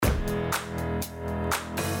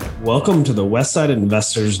Welcome to the Westside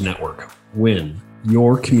Investors Network, WIN,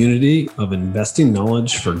 your community of investing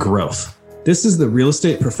knowledge for growth. This is the Real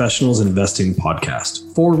Estate Professionals Investing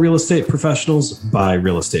Podcast for real estate professionals by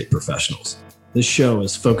real estate professionals. This show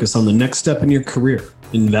is focused on the next step in your career,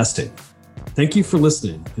 investing. Thank you for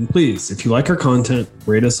listening. And please, if you like our content,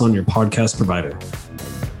 rate us on your podcast provider.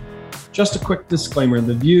 Just a quick disclaimer,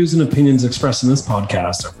 the views and opinions expressed in this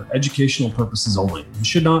podcast are for educational purposes only and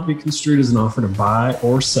should not be construed as an offer to buy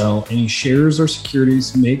or sell any shares or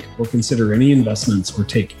securities, make or consider any investments, or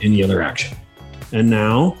take any other action. And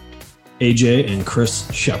now, AJ and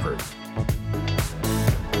Chris Shepard.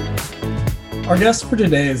 Our guest for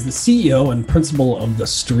today is the CEO and principal of the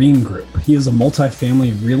Stream Group. He is a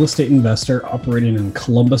multifamily real estate investor operating in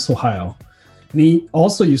Columbus, Ohio. And he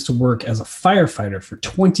also used to work as a firefighter for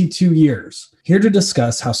 22 years. Here to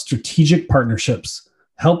discuss how strategic partnerships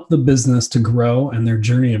help the business to grow and their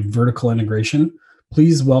journey of vertical integration,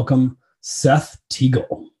 please welcome Seth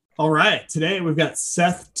Teagle. All right, today we've got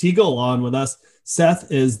Seth Teagle on with us. Seth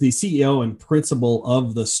is the CEO and principal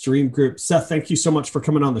of the Stream Group. Seth, thank you so much for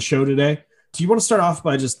coming on the show today. Do you want to start off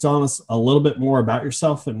by just telling us a little bit more about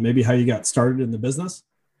yourself and maybe how you got started in the business?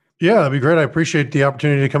 Yeah, that'd be great. I appreciate the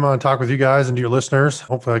opportunity to come on and talk with you guys and to your listeners.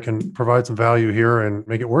 Hopefully I can provide some value here and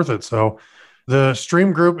make it worth it. So the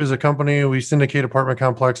Stream Group is a company. We syndicate apartment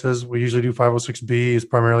complexes. We usually do 506B is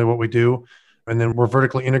primarily what we do. And then we're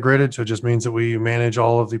vertically integrated. So it just means that we manage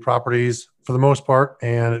all of the properties for the most part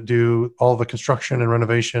and do all the construction and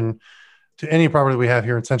renovation to any property we have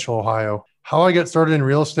here in Central Ohio. How I got started in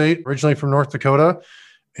real estate, originally from North Dakota,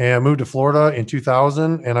 and moved to Florida in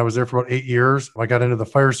 2000. And I was there for about 8 years. I got into the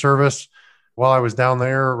fire service while I was down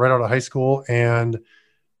there right out of high school and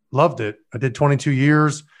loved it. I did 22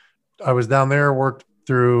 years. I was down there, worked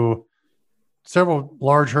through several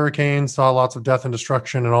large hurricanes, saw lots of death and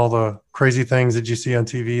destruction and all the crazy things that you see on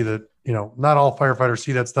TV that, you know, not all firefighters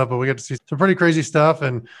see that stuff, but we get to see some pretty crazy stuff.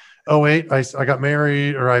 And 2008, I got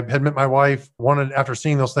married, or I had met my wife, after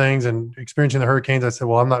seeing those things and experiencing the hurricanes, I said,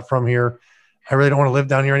 well, I'm not from here. I really don't want to live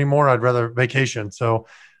down here anymore. I'd rather vacation. So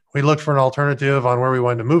we looked for an alternative on where we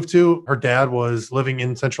wanted to move to. Her dad was living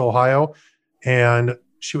in Central Ohio and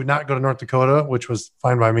she would not go to North Dakota, which was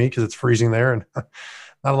fine by me because it's freezing there. And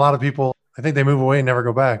not a lot of people, I think they move away and never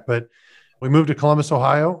go back. But we moved to Columbus,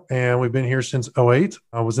 Ohio, and we've been here since 2008.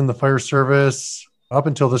 I was in the fire service up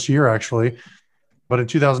until this year, actually. But in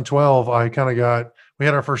 2012, we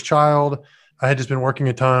had our first child. I had just been working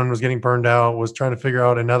a ton, was getting burned out, was trying to figure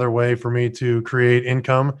out another way for me to create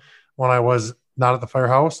income when I was not at the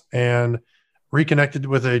firehouse, and reconnected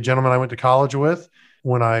with a gentleman I went to college with.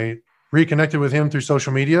 When I reconnected with him through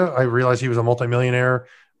social media, I realized he was a multimillionaire,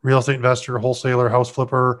 real estate investor, wholesaler, house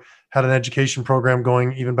flipper, had an education program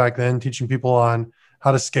going even back then, teaching people on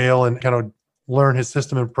how to scale and kind of learn his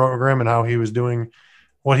system and program and how he was doing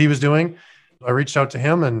what he was doing. I reached out to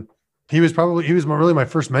him, and he was really my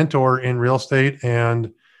first mentor in real estate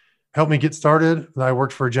and helped me get started. And I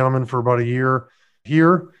worked for a gentleman for about a year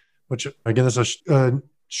here, which again, this is a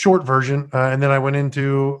short version. And then I went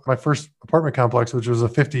into my first apartment complex, which was a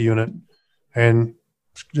 50 unit, and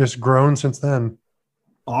just grown since then.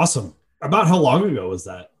 Awesome. About how long ago was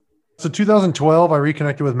that? So 2012, I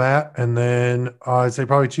reconnected with Matt. And then I'd say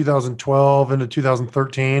probably 2012 into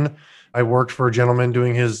 2013, I worked for a gentleman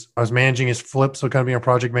I was managing his flip. So kind of being a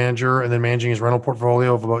project manager and then managing his rental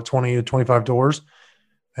portfolio of about 20 to 25 doors,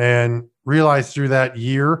 and realized through that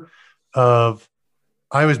year I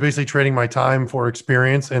was basically trading my time for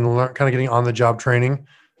experience and kind of getting on the job training.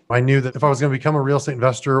 I knew that if I was going to become a real estate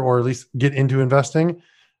investor or at least get into investing,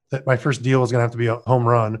 that my first deal was going to have to be a home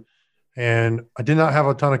run. And I did not have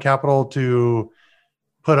a ton of capital to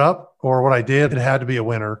put up, or what I did, it had to be a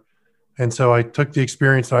winner. And so I took the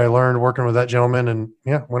experience that I learned working with that gentleman and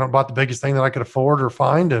went out and bought the biggest thing that I could afford or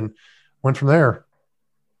find and went from there.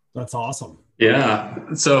 That's awesome.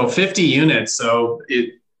 Yeah. So 50 units. So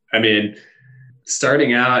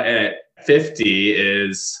starting out at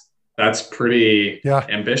 50 that's pretty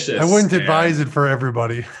ambitious. I wouldn't advise it for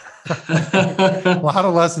everybody. A lot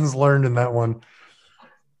of lessons learned in that one.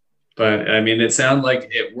 But it sounded like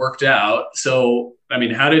it worked out. So,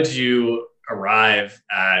 how did you arrive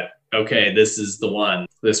at, okay, this is the one,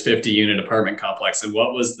 this 50 unit apartment complex, and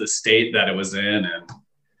what was the state that it was in? And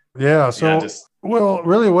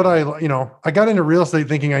really what I got into real estate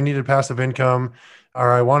thinking I needed passive income,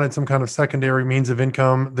 or I wanted some kind of secondary means of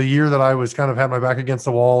income. The year that I was kind of had my back against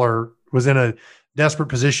the wall or was in a desperate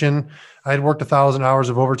position, I had worked 1,000 hours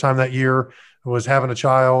of overtime that year, was having a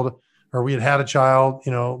child, or we had a child,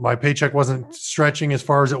 my paycheck wasn't stretching as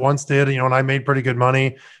far as it once did, and I made pretty good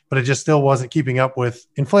money, but it just still wasn't keeping up with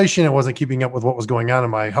inflation. It wasn't keeping up with what was going on in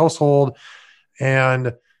my household.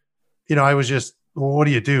 And, I was just, well, what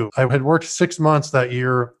do you do? I had worked 6 months that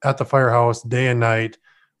year at the firehouse day and night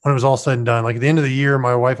when it was all said and done. Like at the end of the year,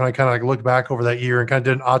 my wife and I kind of like looked back over that year and kind of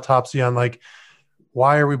did an autopsy on like,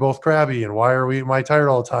 why are we both crabby and why am I tired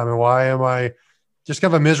all the time? And why am I just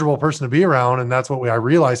kind of a miserable person to be around? And that's what I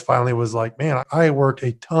realized finally was like, man, I work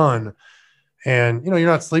a ton, and, you're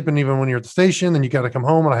not sleeping even when you're at the station, then you got to come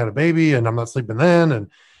home, and I had a baby and I'm not sleeping then. And,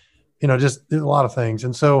 just a lot of things.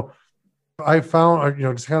 And so I found,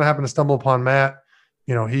 just kind of happened to stumble upon Matt.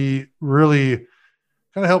 He really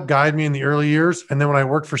kind of helped guide me in the early years. And then when I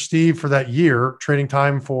worked for Steve for that year, trading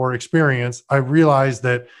time for experience, I realized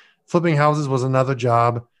that flipping houses was another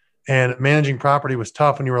job, and managing property was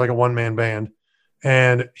tough when you were like a one-man band.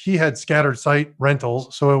 And he had scattered site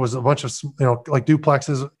rentals. So it was a bunch of, like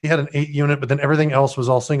duplexes. He had an 8-unit, but then everything else was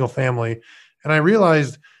all single family. And I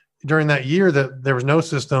realized during that year that there was no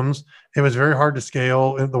systems. It was very hard to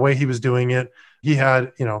scale the way he was doing it. He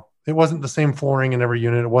had, it wasn't the same flooring in every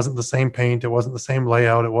unit. It wasn't the same paint. It wasn't the same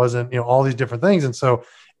layout. It wasn't, all these different things. And so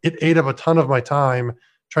it ate up a ton of my time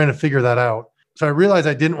trying to figure that out. So I realized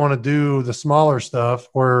I didn't want to do the smaller stuff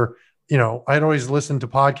where, I'd always listened to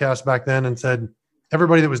podcasts back then and said,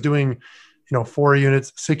 everybody that was doing, 4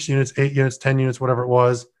 units, 6 units, 8 units, 10 units, whatever it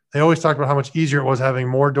was, they always talked about how much easier it was having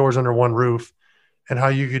more doors under one roof and how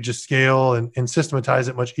you could just scale and systematize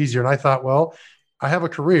it much easier. And I thought, well, I have a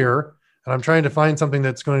career and I'm trying to find something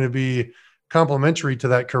that's going to be complementary to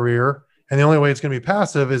that career. And the only way it's going to be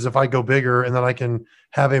passive is if I go bigger, and then I can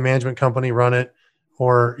have a management company run it,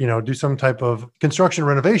 or, do some type of construction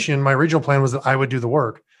renovation. My original plan was that I would do the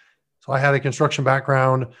work. So I had a construction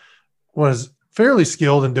background, was fairly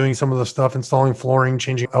skilled in doing some of the stuff, installing flooring,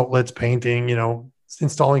 changing outlets, painting,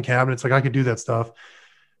 installing cabinets. Like I could do that stuff.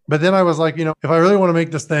 But then I was like, if I really want to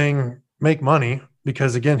make this thing make money,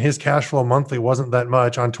 because again, his cash flow monthly wasn't that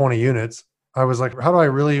much on 20 units. I was like, how do I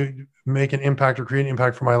really make an impact or create an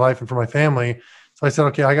impact for my life and for my family? So I said,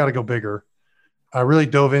 okay, I got to go bigger. I really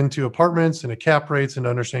dove into apartments and cap rates and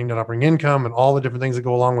understanding net operating income and all the different things that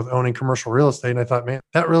go along with owning commercial real estate. And I thought, man,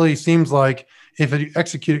 that really seems like if you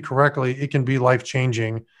execute it correctly, it can be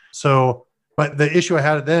life-changing. So, but the issue I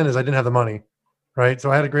had then is I didn't have the money, right?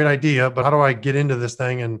 So I had a great idea, but how do I get into this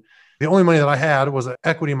thing? And the only money that I had was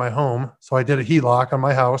equity in my home. So I did a HELOC on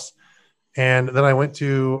my house. And then I went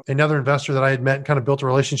to another investor that I had met and kind of built a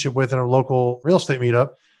relationship with in a local real estate meetup.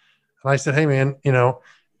 And I said, hey man, he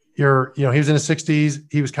was in his 60s.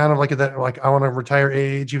 He was kind of like at that, like, I want to retire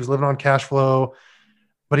age. He was living on cash flow,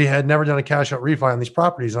 but he had never done a cash out refi on these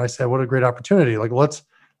properties. And I said, what a great opportunity. Like,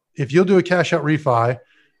 if you'll do a cash out refi,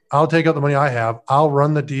 I'll take out the money I have. I'll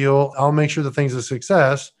run the deal. I'll make sure the thing's a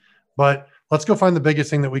success, but let's go find the biggest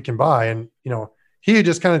thing that we can buy. And, he had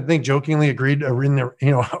just kind of jokingly agreed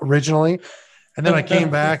originally. And then I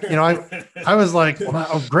came back, I was like, well,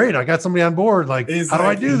 oh, great. I got somebody on board. Like, how do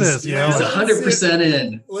I do this? He's 100%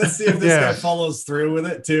 in. Let's see if this guy follows through with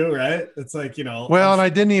it too. Right. It's like, well, and I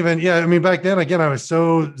didn't even, back then, again, I was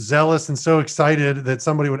so zealous and so excited that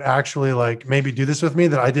somebody would actually like maybe do this with me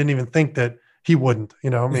that I didn't even think that he wouldn't,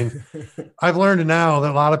 I've learned now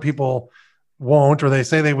that a lot of people won't, or they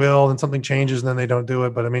say they will, and something changes and then they don't do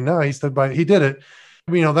it. But no, he stood by, he did it.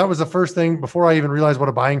 That was the first thing before I even realized what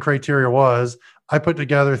a buying criteria was. I put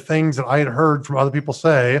together things that I had heard from other people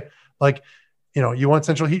say, like, you want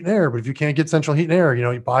central heat and air, but if you can't get central heat and air,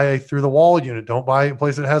 you buy a through the wall unit. Don't buy a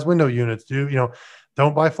place that has window units.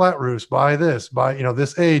 Don't buy flat roofs, buy this,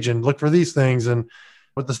 this age, and look for these things. And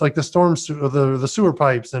with this, like the storms, the sewer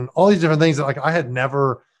pipes and all these different things that like I had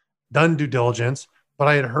never done due diligence, but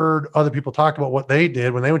I had heard other people talk about what they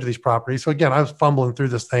did when they went to these properties. So again, I was fumbling through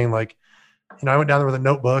this thing. Like, I went down there with a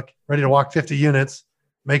notebook, ready to walk 50 units,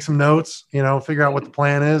 make some notes, figure out what the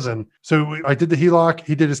plan is. And so I did the HELOC.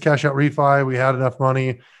 He did his cash out refi. We had enough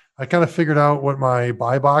money. I kind of figured out what my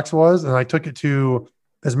buy box was, and I took it to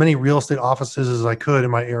as many real estate offices as I could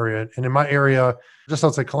in my area. And in my area, just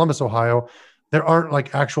outside Columbus, Ohio, there aren't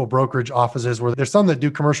like actual brokerage offices where there's some that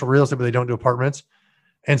do commercial real estate, but they don't do apartments.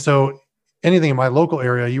 And so anything in my local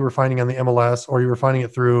area, you were finding on the MLS or you were finding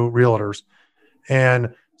it through realtors.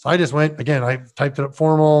 And so I just went, again, I typed it up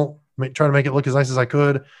formal, trying to make it look as nice as I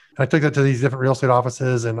could. And I took that to these different real estate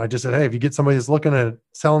offices. And I just said, hey, if you get somebody that's looking at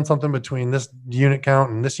selling something between this unit count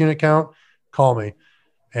and this unit count, call me.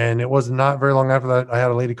 And it was not very long after that, I had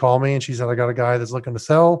a lady call me and she said, I got a guy that's looking to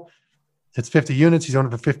sell. It's 50 units. He's owned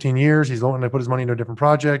it for 15 years. He's wanting to put his money into a different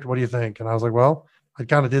project. What do you think? And I was like, well, I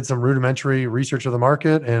kind of did some rudimentary research of the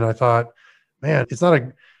market. And I thought, man, it's not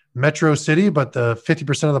metro city, but the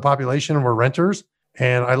 50% of the population were renters.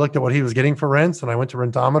 And I looked at what he was getting for rents, and I went to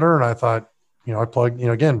Rentometer, and I thought, I plugged,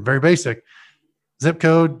 again, very basic zip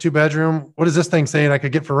code, 2-bedroom. What is this thing saying I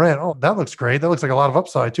could get for rent? Oh, that looks great. That looks like a lot of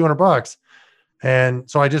upside, $200. And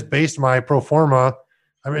so I just based my pro forma.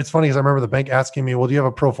 I mean, it's funny because I remember the bank asking me, well, do you have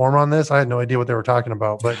a pro forma on this? I had no idea what they were talking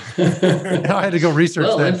about, but I had to go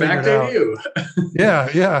research that. In fact, I do.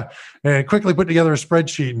 Yeah. And quickly put together a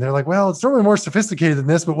spreadsheet. And they're like, well, it's certainly more sophisticated than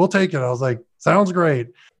this, but we'll take it. I was like, sounds great.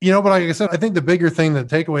 But like I said, I think the bigger thing, the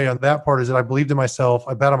takeaway on that part is that I believed in myself.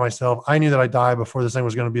 I bet on myself. I knew that I'd die before this thing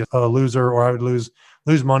was going to be a loser, or I would lose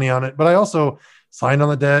money on it. But I also signed on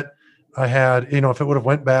the debt. I had, if it would have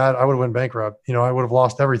went bad, I would have went bankrupt. I would have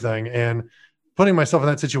lost everything. And putting myself in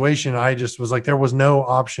that situation, I just was like, there was no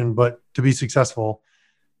option but to be successful.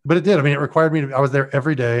 But it did. I mean, it required me I was there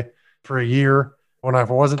every day for a year. When I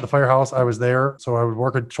wasn't at the firehouse, I was there. So I would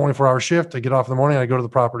work a 24-hour shift. I'd get off in the morning, I'd go to the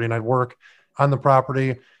property and I'd work on the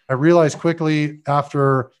property. I realized quickly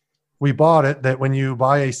after we bought it that when you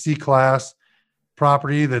buy a C-class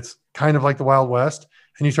property that's kind of like the Wild West,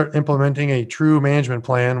 and you start implementing a true management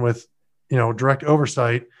plan with, direct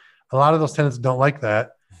oversight, a lot of those tenants don't like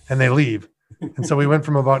that and they leave. And so we went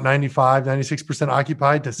from about 95, 96%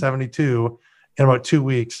 occupied to 72 in about 2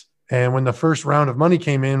 weeks. And when the first round of money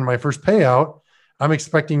came in, my first payout, I'm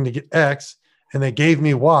expecting to get X, and they gave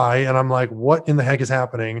me Y. And I'm like, what in the heck is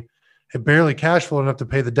happening? It barely cash flowed enough to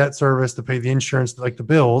pay the debt service, to pay the insurance, like the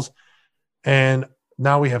bills. And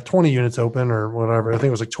now we have 20 units open or whatever. I think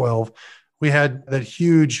it was like 12. We had that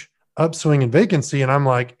huge upswing in vacancy. And I'm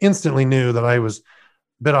like, instantly knew that I was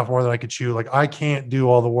bit off more than I could chew. Like, I can't do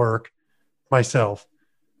all the work myself.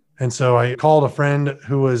 And so I called a friend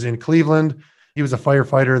who was in Cleveland. He was a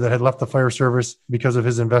firefighter that had left the fire service because of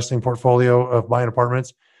his investing portfolio of buying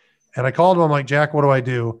apartments. And I called him. I'm like, Jack, what do I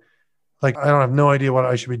do? Like, I don't have no idea what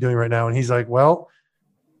I should be doing right now. And he's like, well,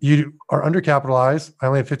 you are undercapitalized. I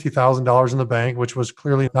only have $50,000 in the bank, which was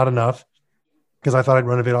clearly not enough because I thought I'd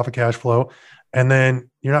renovate off of cash flow. And then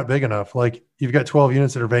you're not big enough. Like, you've got 12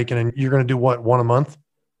 units that are vacant and you're going to do what, one a month?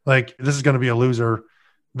 Like, this is going to be a loser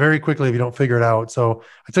very quickly if you don't figure it out. So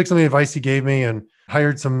I took some of the advice he gave me and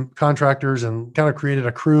hired some contractors and kind of created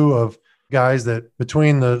a crew of guys that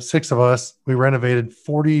between the 6 of us, we renovated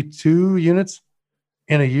 42 units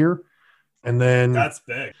in a year. And then that's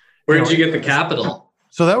big. Where did you get the capital?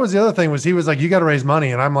 So that was the other thing, was he was like, you got to raise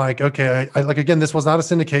money. And I'm like, okay, I like, again, this was not a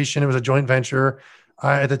syndication. It was a joint venture.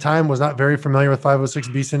 I, at the time, was not very familiar with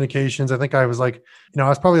 506B syndications. I think I was like, I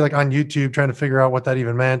was probably like on YouTube trying to figure out what that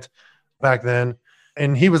even meant back then.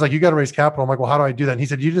 And he was like, you got to raise capital. I'm like, well, how do I do that? And he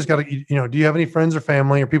said, you just got to, do you have any friends or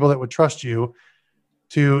family or people that would trust you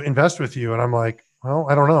to invest with you? And I'm like, well,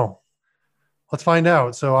 I don't know. Let's find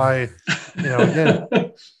out. So I, again,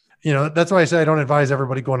 that's why I say I don't advise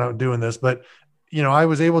everybody going out and doing this, but I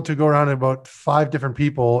was able to go around to about 5 different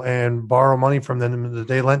people and borrow money from them.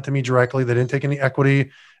 They lent to me directly. They didn't take any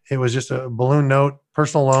equity. It was just a balloon note,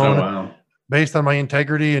 personal loan based on my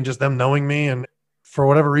integrity and just them knowing me and for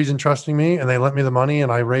whatever reason, trusting me. And they lent me the money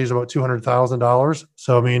and I raised about $200,000.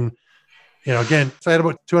 So, I mean, again, so I had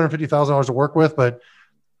about $250,000 to work with, but,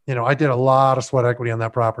 I did a lot of sweat equity on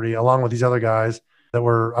that property along with these other guys that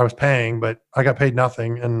I was paying, but I got paid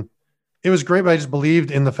nothing. And it was great, but I just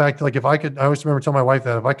believed in the fact that, like, I always remember telling my wife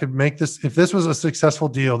that if I could make this, if this was a successful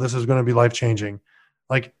deal, this is going to be life-changing,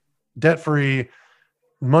 like debt-free,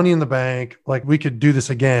 money in the bank. Like, we could do this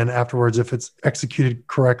again afterwards if it's executed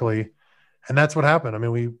correctly. And that's what happened. I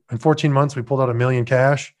mean, in 14 months, we pulled out $1 million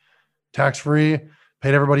cash, tax-free,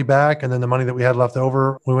 paid everybody back. And then the money that we had left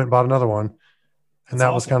over, we went and bought another one. And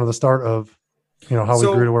that was kind of the start of, how we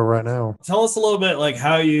grew to where we're at now. Tell us a little bit like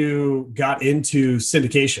how you got into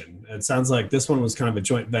syndication. It sounds like this one was kind of a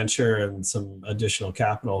joint venture and some additional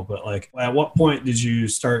capital, but like, at what point did you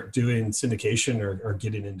start doing syndication or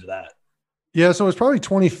getting into that? Yeah. So it was probably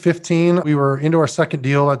 2015. We were into our second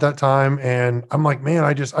deal at that time. And I'm like, man,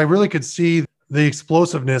 I really could see the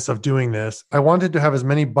explosiveness of doing this. I wanted to have as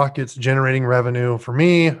many buckets generating revenue for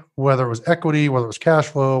me, whether it was equity, whether it was cash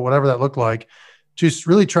flow, whatever that looked like, just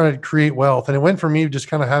really trying to create wealth. And it went from me just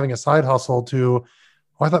kind of having a side hustle to,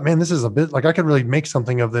 I thought, man, this is a bit like I could really make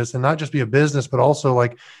something of this and not just be a business, but also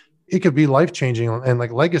like it could be life-changing and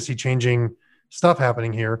like legacy changing stuff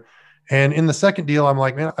happening here. And in the second deal, I'm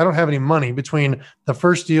like, man, I don't have any money between the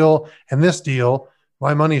first deal and this deal.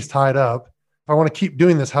 My money's tied up. If I want to keep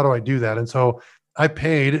doing this, how do I do that? And so I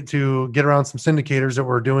paid to get around some syndicators that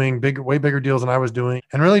were doing way bigger deals than I was doing,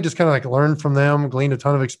 and really just kind of like learned from them, gleaned a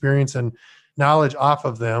ton of experience and knowledge off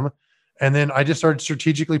of them. And then I just started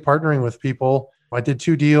strategically partnering with people. I did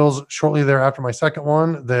 2 deals shortly thereafter my second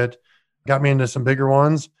one that got me into some bigger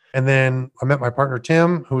ones. And then I met my partner,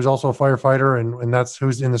 Tim, who was also a firefighter, and that's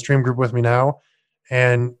who's in the Stream Group with me now.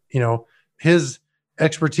 And, his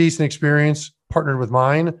expertise and experience partnered with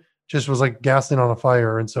mine just was like gasoline on a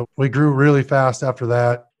fire. And so we grew really fast after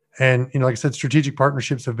that. And, like I said, strategic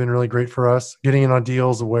partnerships have been really great for us, getting in on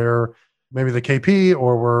deals where maybe the KP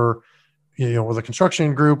or we're the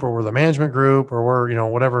construction group or we're the management group or we're,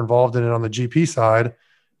 whatever involved in it on the GP side.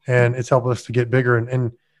 And it's helped us to get bigger.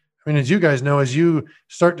 And I mean, as you guys know, as you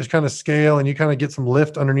start to kind of scale and you kind of get some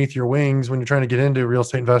lift underneath your wings when you're trying to get into real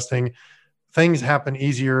estate investing, things happen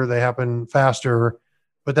easier, they happen faster.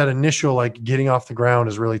 But that initial like getting off the ground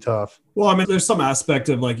is really tough. Well, I mean, there's some aspect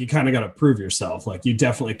of like, you kind of got to prove yourself. Like you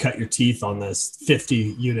definitely cut your teeth on this 50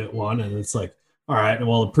 unit one. And it's like, all right,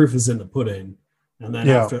 well, the proof is in the pudding. And then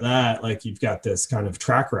after that, like you've got this kind of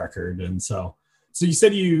track record. And so you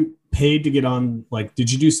said you paid to get on, like,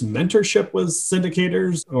 did you do some mentorship with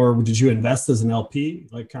syndicators or did you invest as an LP?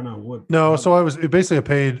 Like kind of what? No. So I was basically a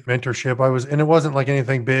paid mentorship. And it wasn't like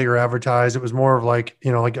anything big or advertised. It was more of like,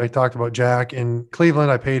 like I talked about Jack in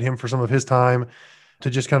Cleveland, I paid him for some of his time to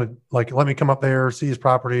just kind of like, let me come up there, see his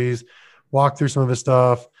properties, walk through some of his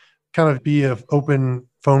stuff, kind of be an open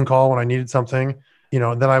phone call when I needed something,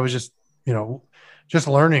 and then I was just, just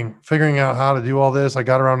learning, figuring out how to do all this. I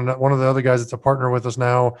got around one of the other guys that's a partner with us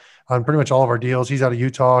now on pretty much all of our deals. He's out of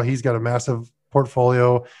Utah. He's got a massive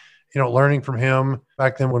portfolio, learning from him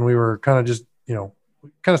back then when we were kind of just, kind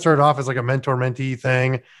of started off as like a mentor mentee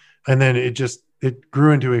thing. And then it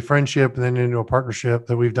grew into a friendship and then into a partnership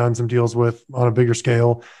that we've done some deals with on a bigger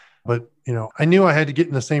scale. But, I knew I had to get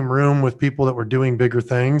in the same room with people that were doing bigger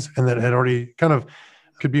things and that had already kind of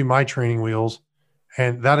could be my training wheels.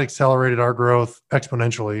 And that accelerated our growth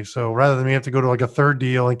exponentially. So rather than me have to go to like a third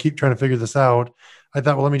deal and keep trying to figure this out, I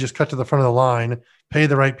thought, well, let me just cut to the front of the line, pay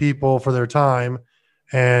the right people for their time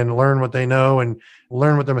and learn what they know and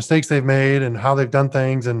learn what their mistakes they've made and how they've done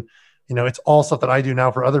things. And, it's all stuff that I do now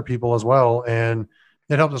for other people as well. And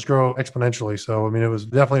it helped us grow exponentially. So, I mean, it was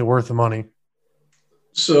definitely worth the money.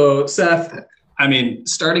 So Seth, I mean,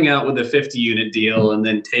 starting out with a 50 unit deal and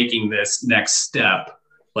then taking this next step,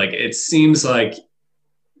 like it seems like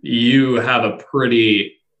you have a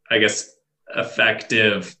pretty, I guess,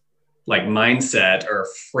 effective like mindset or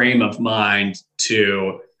frame of mind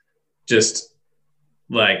to just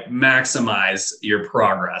like maximize your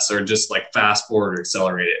progress or just like fast forward or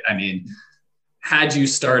accelerate it. I mean, had you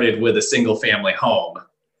started with a single family home,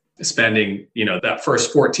 spending, that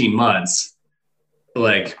first 14 months,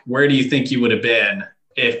 like where do you think you would have been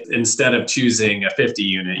if instead of choosing a 50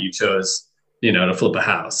 unit, you chose, to flip a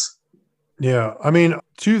house? Yeah. I mean,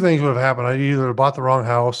 two things would have happened. I either bought the wrong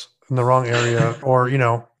house in the wrong area or,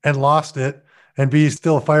 and lost it and be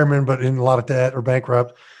still a fireman, but in a lot of debt or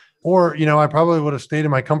bankrupt. Or, I probably would have stayed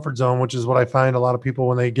in my comfort zone, which is what I find a lot of people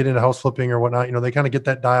when they get into house flipping or whatnot, they kind of get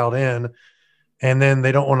that dialed in and then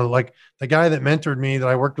they don't want to, like the guy that mentored me that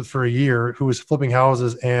I worked with for a year, who was flipping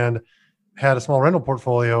houses and had a small rental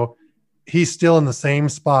portfolio. He's still in the same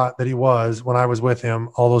spot that he was when I was with him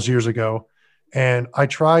all those years ago. And I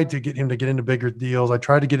tried to get him to get into bigger deals. I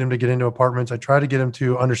tried to get him to get into apartments. I tried to get him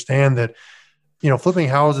to understand that, flipping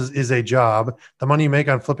houses is a job. The money you make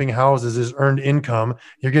on flipping houses is earned income.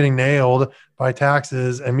 You're getting nailed by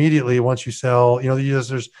taxes immediately once you sell.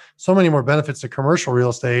 There's so many more benefits to commercial real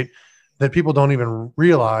estate that people don't even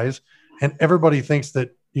realize. And everybody thinks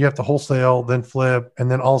that you have to wholesale, then flip. And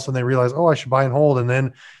then all of a sudden they realize, oh, I should buy and hold. And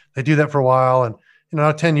then they do that for a while. And,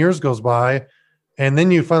 now 10 years goes by. And then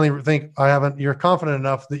you finally think you're confident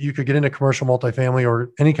enough that you could get into commercial multifamily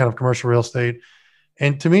or any kind of commercial real estate.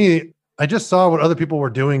 And to me, I just saw what other people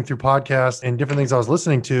were doing through podcasts and different things I was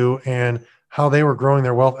listening to and how they were growing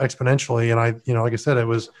their wealth exponentially. And I, like I said,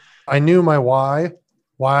 I knew my why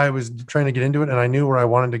I was trying to get into it. And I knew where I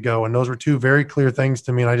wanted to go. And those were two very clear things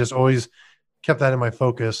to me. And I just always kept that in my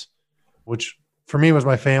focus, which for me was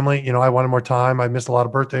my family. I wanted more time. I missed a lot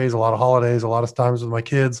of birthdays, a lot of holidays, a lot of times with my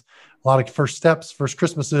kids, a lot of first steps, first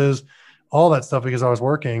Christmases, all that stuff because I was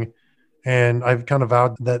working. And I've kind of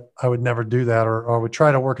vowed that I would never do that or I would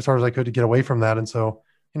try to work as hard as I could to get away from that. And so,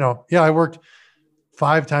 I worked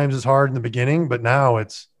 5 times as hard in the beginning, but now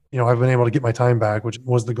it's, I've been able to get my time back, which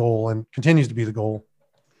was the goal and continues to be the goal.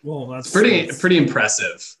 Well, that's pretty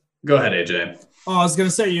impressive. Go ahead, AJ. Oh, I was going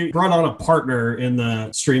to say you brought on a partner in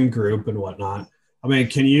the Stream Group and whatnot. I mean,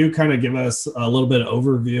 can you kind of give us a little bit of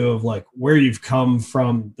overview of like where you've come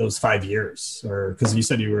from those 5 years? Or because you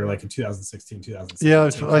said you were like in 2016, 2017.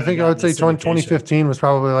 Yeah, I think I would say 2015 was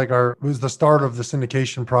probably like it was the start of the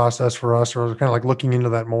syndication process for us, or kind of like looking into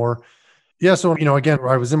that more. Yeah. So, again,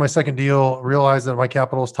 I was in my second deal, realized that my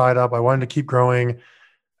capital was tied up. I wanted to keep growing.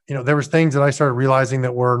 there was things that I started realizing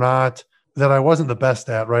that I wasn't the best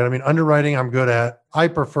at, right? I mean, underwriting, I'm good at. I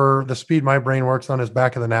prefer the speed my brain works on is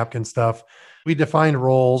back of the napkin stuff. We defined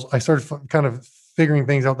roles. I started kind of figuring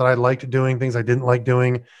things out that I liked doing, things I didn't like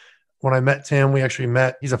doing. When I met Tim, we actually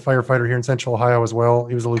met. He's a firefighter here in Central Ohio as well.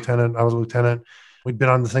 He was a lieutenant. I was a lieutenant. We'd been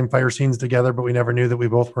on the same fire scenes together, but we never knew that we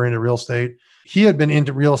both were into real estate. He had been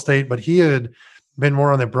into real estate, but he had been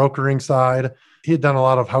more on the brokering side. He had done a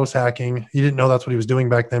lot of house hacking. He didn't know that's what he was doing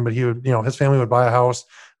back then, but he would, his family would buy a house.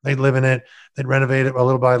 They'd live in it. They'd renovate it a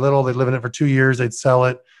little by little. They'd live in it for 2 years. They'd sell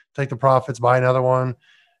it, take the profits, buy another one.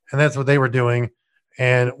 And that's what they were doing.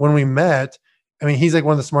 And when we met, I mean, he's like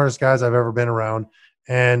one of the smartest guys I've ever been around.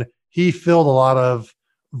 And he filled a lot of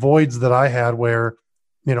voids that I had where,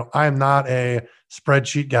 I'm not a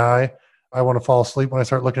spreadsheet guy. I want to fall asleep when I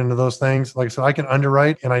start looking into those things. Like I said, I can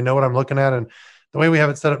underwrite and I know what I'm looking at. And the way we have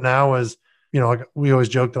it set up now is, like we always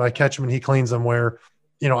joke that I catch them and he cleans them, where,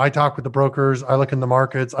 I talk with the brokers, I look in the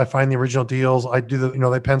markets, I find the original deals. I do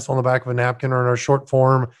they pencil on the back of a napkin or in a short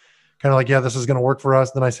form, kind of like, yeah, this is going to work for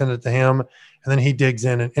us. Then I send it to him and then he digs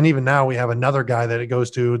in. And even now we have another guy that it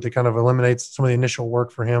goes to kind of eliminates some of the initial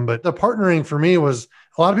work for him. But the partnering for me was,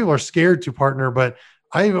 a lot of people are scared to partner, but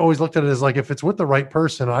I've always looked at it as like, if it's with the right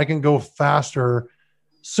person, I can go faster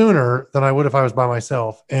sooner than I would if I was by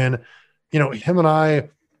myself. And, him and I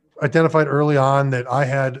identified early on that I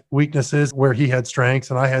had weaknesses where he had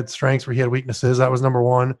strengths and I had strengths where he had weaknesses. That was number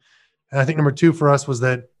one. And I think number two for us was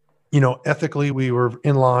that, ethically we were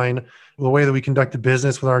in line. The way that we conducted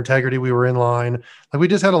business with our integrity, we were in line. Like we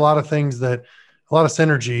just had a lot of things a lot of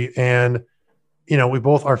synergy. And, we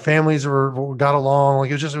both, our families got along.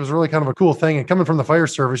 Like it was really kind of a cool thing. And coming from the fire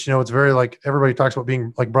service, it's very like, everybody talks about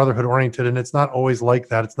being like brotherhood oriented, and it's not always like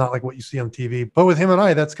that. It's not like what you see on TV, but with him and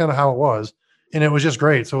I, that's kind of how it was. And it was just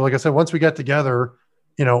great. So like I said, once we got together,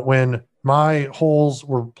 when my holes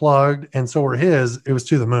were plugged and so were his, it was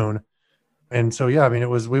to the moon. And so, yeah, I mean,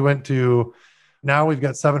 now we've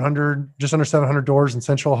got just under 700 doors in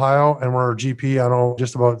Central Ohio, and we're a GP, I don't know,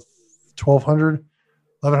 just about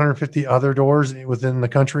 1,150 other doors within the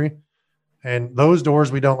country. And those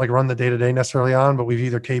doors, we don't like run the day-to-day necessarily on, but we've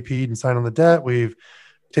either KP'd and signed on the debt. We've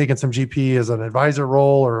taken some GP as an advisor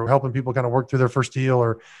role or helping people kind of work through their first deal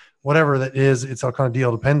or whatever that is. It's all kind of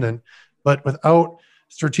deal dependent. But without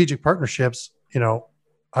strategic partnerships,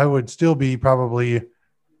 I would still be probably,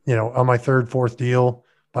 on my third, fourth deal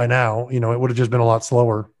by now. It would have just been a lot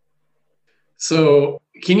slower. So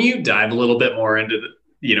can you dive a little bit more into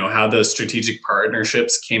how those strategic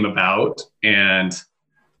partnerships came about and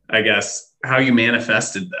I guess how you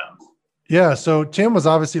manifested them? Yeah. So Tim was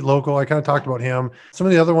obviously local. I kind of talked about him. Some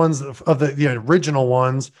of the other ones of the original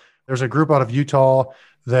ones, there's a group out of Utah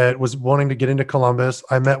that was wanting to get into Columbus.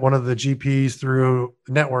 I met one of the GPs through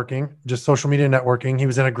networking, just social media networking. He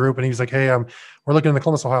was in a group and he was like, hey, we're looking in the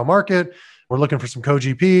Columbus, Ohio market. We're looking for some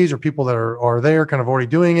co-GPs or people that are there kind of already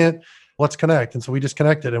doing it. Let's connect. And so we just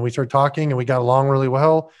connected and we started talking and we got along really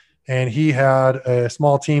well. And he had a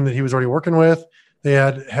small team that he was already working with. They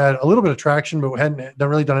had a little bit of traction, but hadn't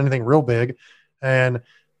really done anything real big. And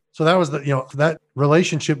so that was that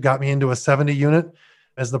relationship got me into a 70 unit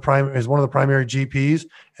as one of the primary GPs.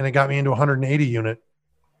 And it got me into 180 unit.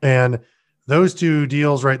 And those two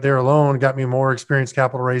deals right there alone got me more experience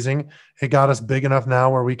capital raising. It got us big enough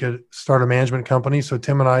now where we could start a management company. So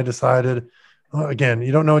Tim and I decided, again,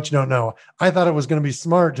 you don't know what you don't know. I thought it was going to be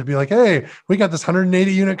smart to be like, hey, we got this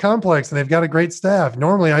 180 unit complex and they've got a great staff.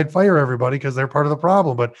 Normally I'd fire everybody because they're part of the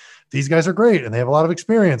problem, but these guys are great and they have a lot of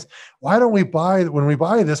experience. When we buy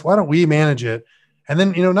this, why don't we manage it? And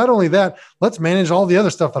then, not only that, let's manage all the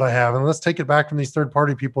other stuff that I have and let's take it back from these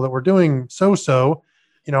third-party people that we're doing so,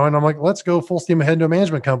 and I'm like, let's go full steam ahead to a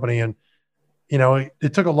management company. And,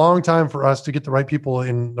 it took a long time for us to get the right people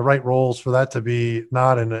in the right roles for that to be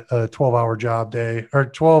not in a 12-hour job day or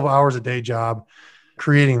 12 hours a day job,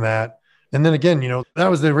 creating that. And then again, that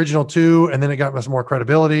was the original two. And then it got us more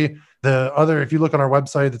credibility. The other, if you look on our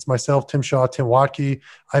website, it's myself, Tim Shaw, Tim Watke.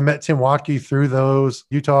 I met Tim Watke through those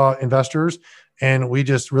Utah investors. And we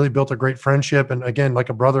just really built a great friendship. And again, like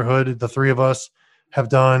a brotherhood, the three of us have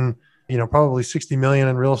done, probably 60 million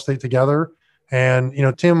in real estate together. And,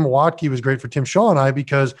 Tim Watke was great for Tim Shaw and I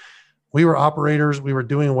because we were operators, we were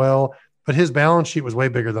doing well, but his balance sheet was way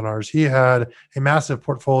bigger than ours. He had a massive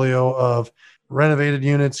portfolio of renovated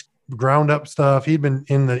units, ground up stuff. He'd been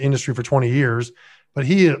in the industry for 20 years, but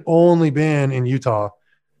he had only been in Utah.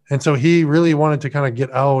 And so he really wanted to kind of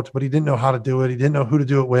get out, but he didn't know how to do it. He didn't know who to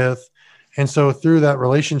do it with. And so through that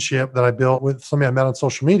relationship that I built with somebody I met on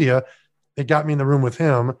social media, it got me in the room with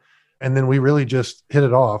him. And then we really just hit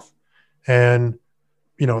it off. And,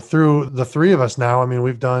 through the three of us now, I mean,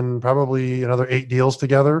 we've done probably another 8 deals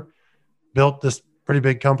together, built this pretty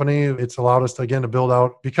big company. It's allowed us to, again, to build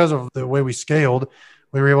out, because of the way we scaled,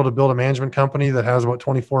 we were able to build a management company that has about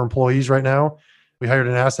 24 employees right now. We hired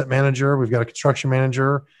an asset manager. We've got a construction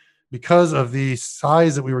manager. Because of the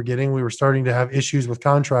size that we were getting, we were starting to have issues with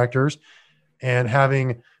contractors, and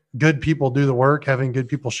having good people do the work, having good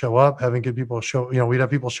people show up, having good people show, we'd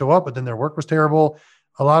have people show up, but then their work was terrible.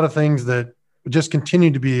 A lot of things that just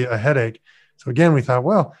continued to be a headache. So again, we thought,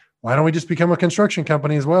 well, why don't we just become a construction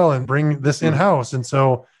company as well and bring this in-house? And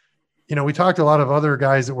so, we talked to a lot of other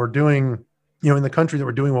guys that were doing, in the country that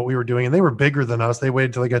were doing what we were doing, and they were bigger than us. They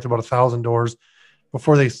waited till they got to about 1,000 doors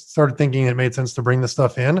before they started thinking it made sense to bring this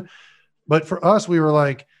stuff in. But for us, we were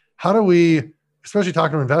like, how do we, especially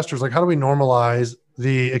talking to investors, like how do we normalize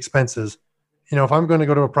the expenses? If I'm going to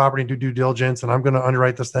go to a property and do due diligence and I'm going to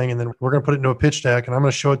underwrite this thing, and then we're going to put it into a pitch deck and I'm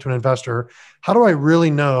going to show it to an investor, how do I really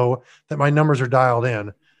know that my numbers are dialed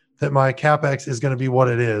in, that my CapEx is going to be what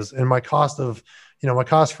it is, and my cost of, my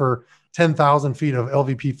cost for 10,000 feet of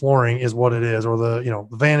LVP flooring is what it is, or the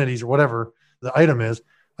vanities or whatever the item is.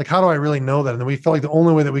 Like, how do I really know that? And then we felt like the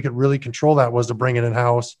only way that we could really control that was to bring it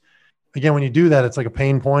in-house. Again, when you do that, it's like a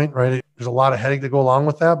pain point, right? There's a lot of headache that go along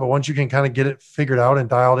with that. But once you can kind of get it figured out and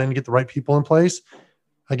dialed in, get the right people in place,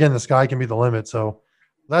 again, the sky can be the limit. So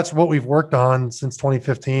that's what we've worked on since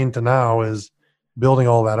 2015 to now, is building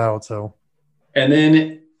all that out. So, and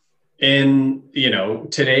then in,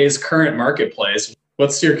 today's current marketplace,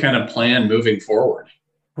 what's your kind of plan moving forward?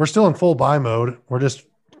 We're still in full buy mode. We're just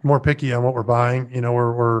more picky on what we're buying.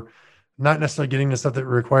 We're not necessarily getting the stuff that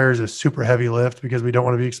requires a super heavy lift, because we don't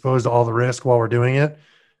want to be exposed to all the risk while we're doing it.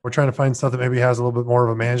 We're trying to find stuff that maybe has a little bit more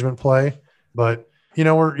of a management play. But,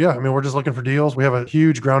 we're just looking for deals. We have a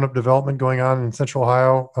huge ground up development going on in Central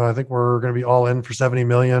Ohio. I think we're going to be all in for $70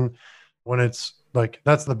 million, when it's like,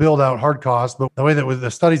 that's the build out hard cost. But the way that with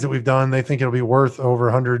the studies that we've done, they think it'll be worth over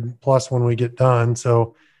 100 plus when we get done.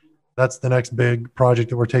 So that's the next big project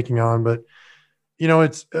that we're taking on. But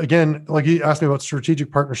it's, again, like you asked me about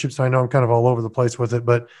strategic partnerships. I know I'm kind of all over the place with it,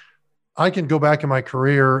 but I can go back in my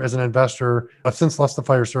career as an investor. I've since left the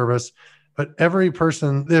fire service, but every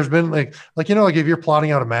person, there's been like if you're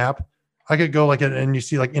plotting out a map, I could go and you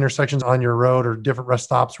see like intersections on your road or different rest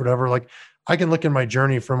stops, or whatever. Like, I can look in my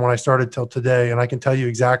journey from when I started till today, and I can tell you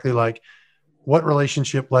exactly like what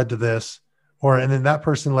relationship led to this, and then that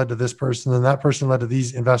person led to this person, and that person led to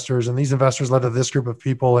these investors, and these investors led to this group of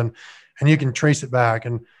people. And you can trace it back.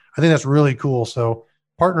 And I think that's really cool. So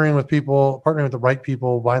partnering with the right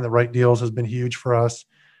people, buying the right deals has been huge for us.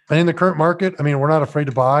 And in the current market, we're not afraid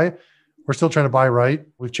to buy. We're still trying to buy right.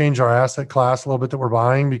 We've changed our asset class a little bit that we're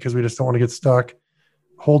buying, because we just don't want to get stuck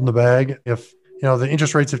holding the bag. If, the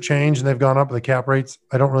interest rates have changed and they've gone up, the cap rates,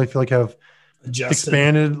 I don't really feel like have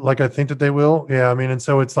expanded like I think that they will. Yeah. And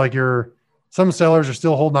so it's like some sellers are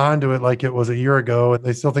still holding on to it like it was a year ago.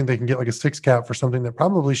 They still think they can get like a 6 cap for something that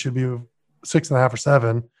probably should be 6.5 or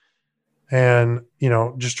 7. And,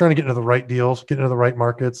 just trying to get into the right deals, get into the right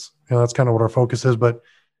markets. That's kind of what our focus is. But,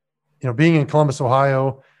 being in Columbus,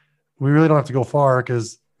 Ohio, we really don't have to go far,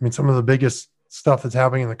 because some of the biggest stuff that's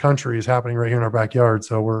happening in the country is happening right here in our backyard.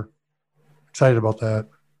 So we're excited about that.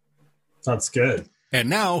 That's good. And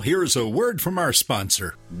now, here's a word from our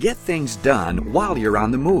sponsor. Get things done while you're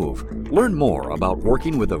on the move. Learn more about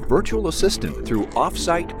working with a virtual assistant through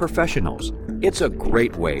Offsite Professionals. It's a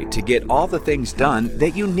great way to get all the things done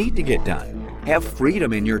that you need to get done. Have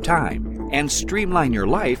freedom in your time and streamline your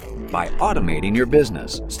life by automating your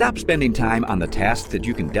business. Stop spending time on the tasks that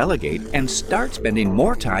you can delegate and start spending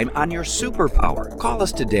more time on your superpower. Call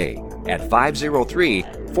us today at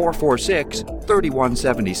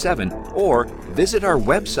 503-446-3177 or visit our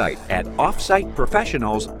website at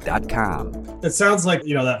offsiteprofessionals.com. It sounds like,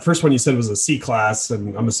 that first one you said was a C class,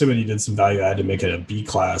 and I'm assuming you did some value add to make it a B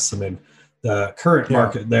class. The current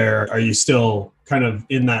market there, are you still kind of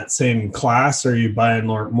in that same class, or are you buying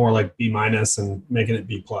more like B minus and making it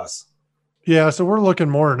B plus? Yeah. So we're looking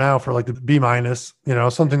more now for like the B minus,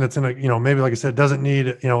 something that's in maybe, like I said, doesn't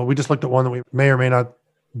need, we just looked at one that we may or may not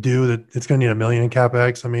do, that it's going to need $1 million in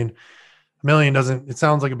CapEx. $1 million it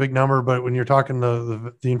sounds like a big number, but when you're talking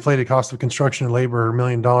the inflated cost of construction and labor, $1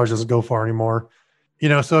 million doesn't go far anymore.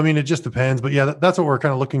 So, it just depends, but yeah, that's what we're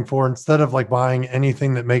kind of looking for, instead of like buying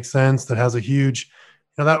anything that makes sense, that has a huge,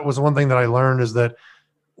 that was one thing that I learned, is that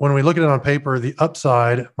when we look at it on paper, the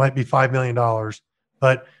upside might be $5 million,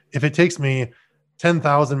 but if it takes me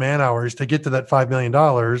 10,000 man hours to get to that $5 million,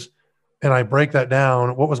 and I break that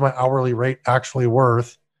down, what was my hourly rate actually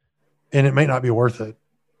worth? And it may not be worth it.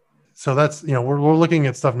 So that's, we're looking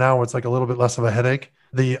at stuff now where it's like a little bit less of a headache.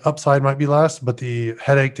 the upside might be less, but the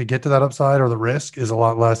headache to get to that upside or the risk is a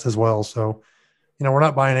lot less as well. So, we're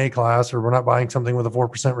not buying A class, or we're not buying something with a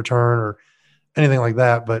 4% return or anything like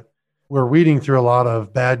that, but we're weeding through a lot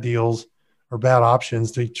of bad deals or bad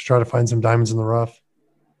options to try to find some diamonds in the rough.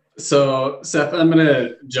 So, Seth, I'm going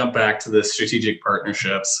to jump back to the strategic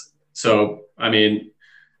partnerships. So, kind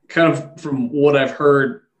of from what I've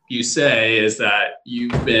heard you say is that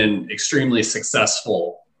you've been extremely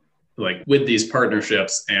successful with these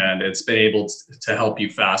partnerships, and it's been able to help you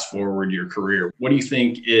fast forward your career. What do you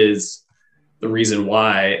think is the reason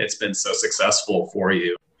why it's been so successful for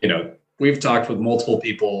you? We've talked with multiple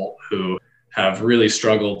people who have really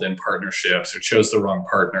struggled in partnerships or chose the wrong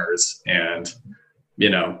partners. And,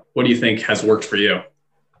 what do you think has worked for you?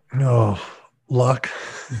 No, luck.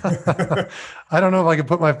 I don't know if I could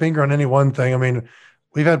put my finger on any one thing.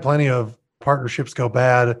 We've had plenty of partnerships go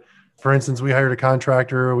bad. For instance, we hired a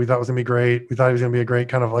contractor we thought was going to be great. We thought he was going to be a great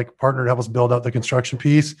kind of partner to help us build out the construction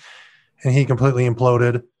piece. And he completely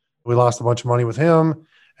imploded. We lost a bunch of money with him.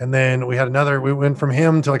 And then we went from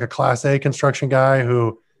him to a class A construction guy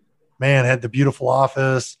who, man, had the beautiful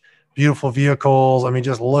office, beautiful vehicles.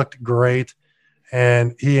 Just looked great.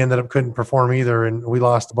 And he ended up couldn't perform either. And we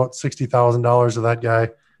lost about $60,000 of that guy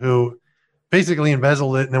who basically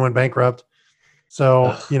embezzled it and then went bankrupt.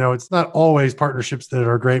 So, it's not always partnerships that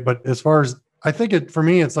are great, but as far as I think for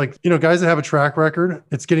me, it's guys that have a track record,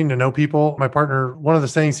 it's getting to know people. My partner, one of the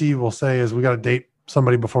sayings he will say is we got to date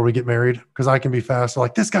somebody before we get married, because I can be fast. So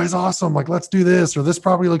this guy's awesome. Let's do this, or this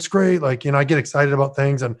property looks great. I get excited about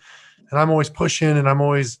things and I'm always pushing and I'm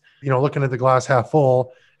always, looking at the glass half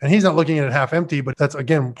full. And he's not looking at it half empty, but that's,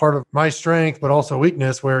 again, part of my strength, but also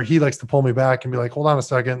weakness, where he likes to pull me back and be hold on a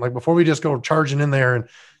second. Before we just go charging in there and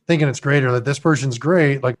thinking it's great or that this person's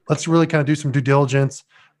great, let's really kind of do some due diligence.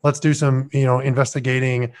 Let's do some,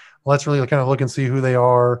 investigating. Let's really kind of look and see who they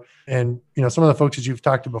are. And, some of the folks that you've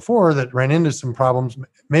talked to before that ran into some problems,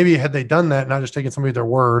 maybe had they done that, not just taken somebody at their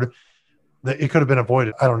word, that it could have been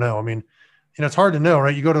avoided. I don't know. It's hard to know,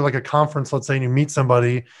 right? You go to a conference, let's say, and you meet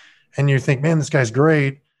somebody and you think, man, this guy's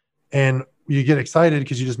great. And you get excited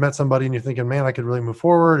because you just met somebody and you're thinking, man, I could really move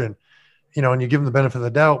forward. And, and you give them the benefit of the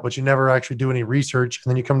doubt, but you never actually do any research. And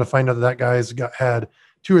then you come to find out that guy's had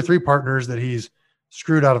 2 or 3 partners that he's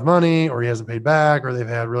screwed out of money, or he hasn't paid back, or they've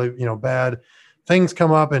had really, bad things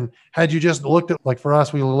come up. And had you just looked at, for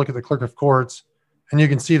us, we look at the clerk of courts and you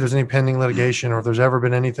can see if there's any pending litigation or if there's ever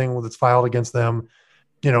been anything that's filed against them.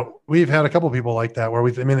 We've had a couple of people like that where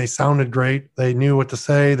they sounded great. They knew what to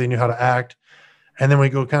say. They knew how to act. And then we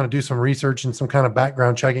go kind of do some research and some kind of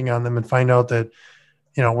background checking on them and find out that,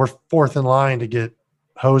 we're 4th in line to get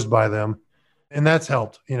hosed by them. And that's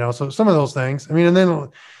helped, so some of those things. And then,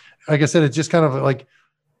 like I said, it's just kind of like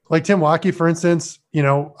Tim Waukee, for instance, I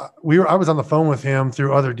was on the phone with him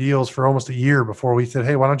through other deals for almost a year before we said,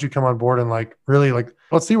 hey, why don't you come on board and really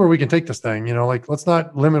let's see where we can take this thing, let's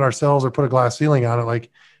not limit ourselves or put a glass ceiling on it.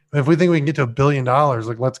 If we think we can get to $1 billion,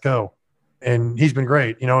 let's go. And he's been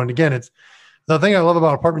great, and again, it's the thing I love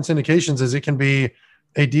about apartment syndications is it can be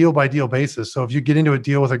a deal by deal basis. So if you get into a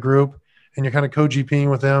deal with a group and you're kind of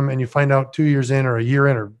co-GPing with them and you find out 2 years in or a year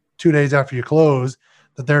in or 2 days after you close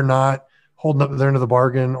that they're not holding up their end of the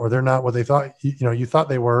bargain, or they're not what they thought, you thought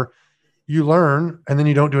they were, you learn, and then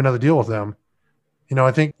you don't do another deal with them.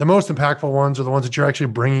 I think the most impactful ones are the ones that you're actually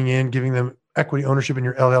bringing in, giving them equity ownership in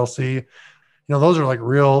your LLC. Those are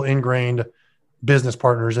real ingrained business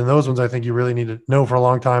partners. And those ones I think you really need to know for a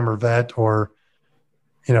long time or vet or,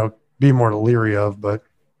 be more leery of, but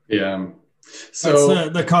yeah. So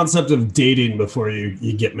that's the concept of dating before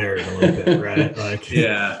you get married a little bit, right?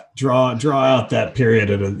 Yeah, draw out that period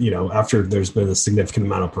and after there's been a significant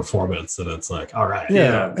amount of performance, and it's all right,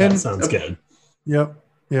 that sounds good. Yep.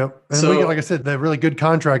 And we got, like I said, the really good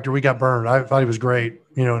contractor, we got burned. I thought he was great,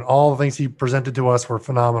 and all the things he presented to us were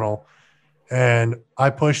phenomenal. And I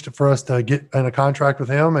pushed for us to get in a contract with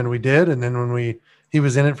him, and we did. And then when he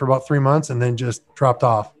was in it for about 3 months and then just dropped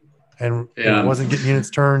off. And wasn't getting units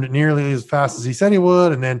turned nearly as fast as he said he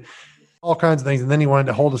would. And then all kinds of things. And then he wanted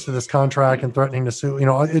to hold us to this contract and threatening to sue.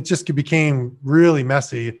 It just became really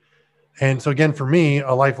messy. And so again, for me,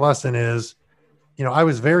 a life lesson is, I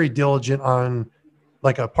was very diligent on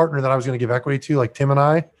a partner that I was going to give equity to, like Tim and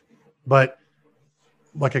I. But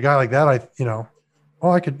a guy like that,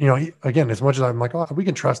 I could, again, as much as I'm we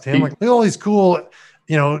can trust him. Look at all these cool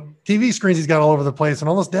TV screens he's got all over the place and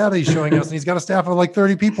all this data he's showing us. And he's got a staff of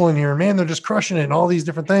 30 people in here, and man, they're just crushing it and all these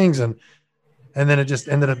different things. And then it just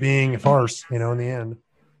ended up being a farce, in the end.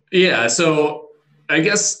 Yeah. So I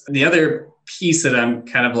guess the other piece that I'm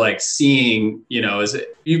kind of seeing, is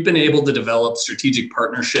that you've been able to develop strategic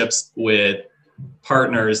partnerships with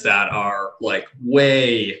partners that are like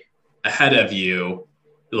way ahead of you,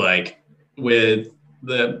 like with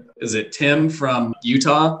is it Tim from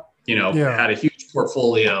Utah, had a huge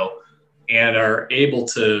portfolio and are able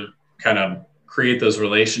to kind of create those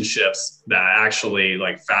relationships that actually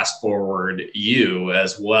like fast forward you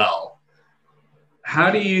as well. How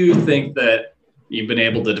do you think that you've been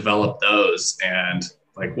able to develop those? And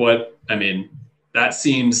like that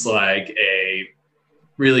seems like a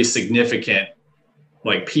really significant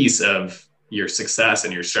like piece of your success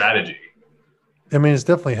and your strategy. I mean, it's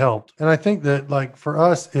definitely helped. And I think that like for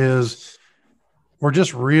us is we're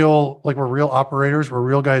just real, like we're real operators. We're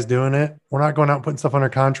real guys doing it. We're not going out and putting stuff under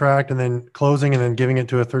contract and then closing and then giving it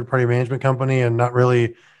to a third-party management company and not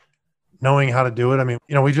really knowing how to do it. I mean,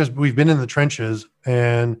 we've been in the trenches,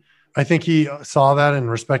 and I think he saw that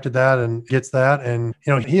and respected that and gets that. And,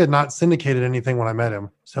 he had not syndicated anything when I met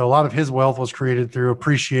him. So a lot of his wealth was created through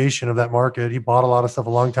appreciation of that market. He bought a lot of stuff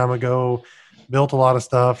a long time ago, built a lot of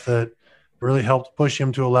stuff that really helped push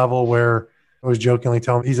him to a level where I was jokingly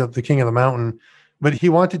telling him he's the king of the mountain, but he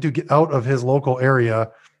wanted to get out of his local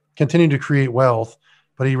area, continue to create wealth,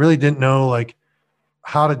 but he really didn't know like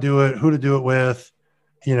how to do it, who to do it with,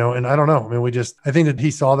 and I don't know. I mean, I think that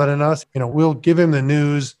he saw that in us. We'll give him the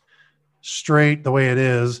news straight the way it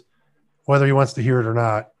is, whether he wants to hear it or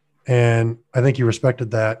not. And I think he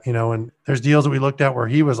respected that, and there's deals that we looked at where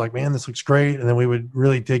he was like, man, this looks great. And then we would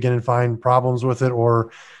really dig in and find problems with it,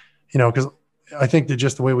 or, because I think that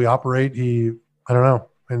just the way we operate, I don't know.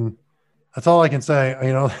 And that's all I can say,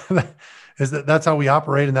 is that's how we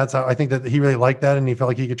operate. And that's how I think that he really liked that. And he felt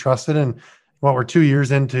like he could trust it. And we're 2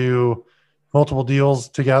 years into multiple deals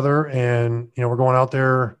together, and, we're going out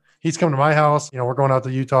there. He's coming to my house. We're going out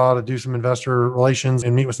to Utah to do some investor relations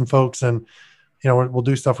and meet with some folks. And, we'll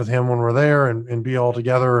do stuff with him when we're there and be all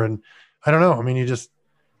together. And I don't know. I mean,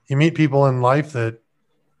 you meet people in life that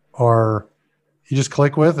you just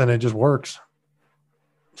click with, and it just works.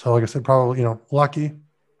 So like I said, probably, lucky,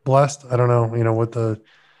 blessed. I don't know, with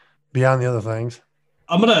beyond the other things.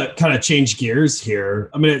 I'm going to kind of change gears here.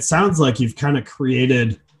 I mean, it sounds like you've kind of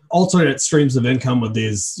created alternate streams of income with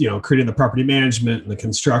these, creating the property management and the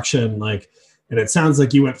construction, and it sounds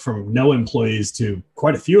like you went from no employees to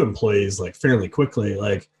quite a few employees, like fairly quickly.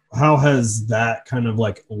 Like, how has that kind of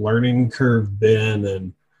like learning curve been?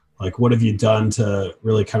 And like, what have you done to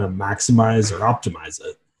really kind of maximize or optimize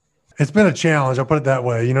it? It's been a challenge. I'll put it that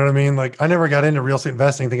way. You know what I mean? Like, I never got into real estate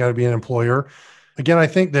investing thinking I'd be an employer. Again, I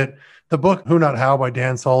think that the book Who Not How by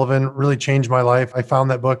Dan Sullivan really changed my life. I found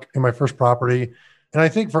that book in my first property. And I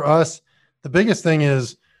think for us, the biggest thing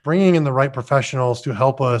is bringing in the right professionals to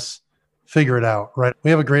help us figure it out, right?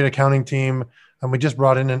 We have a great accounting team, and we just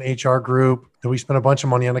brought in an HR group that we spent a bunch of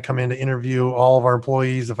money on to come in to interview all of our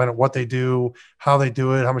employees to find out what they do, how they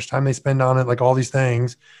do it, how much time they spend on it, like all these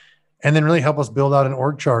things. And then really help us build out an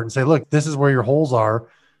org chart and say, look, this is where your holes are,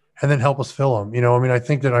 and then help us fill them. I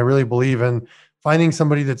think that I really believe in finding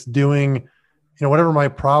somebody that's doing, whatever my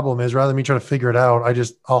problem is, rather than me try to figure it out.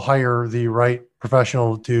 I'll hire the right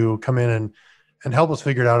professional to come in and help us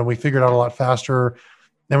figure it out. And we figure it out a lot faster,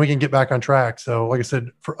 then we can get back on track. So like I said,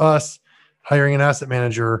 for us, hiring an asset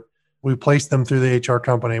manager, we placed them through the HR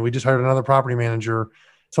company. We just hired another property manager.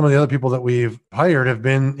 Some of the other people that we've hired have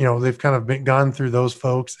been, they've kind of gone through those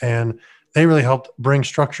folks, and they really helped bring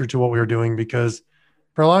structure to what we were doing, because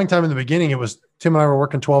for a long time in the beginning, it was Tim and I were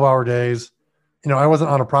working 12-hour days. I wasn't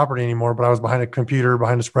on a property anymore, but I was behind a computer,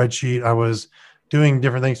 behind a spreadsheet. I was doing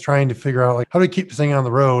different things, trying to figure out like how to keep this thing on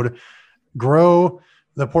the road, grow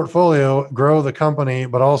the portfolio, grow the company,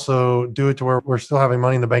 but also do it to where we're still having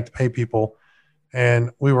money in the bank to pay people.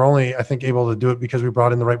 And we were only, I think, able to do it because we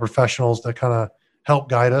brought in the right professionals to kind of help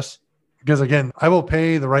guide us. Because again, I will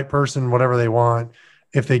pay the right person whatever they want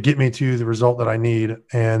if they get me to the result that I need.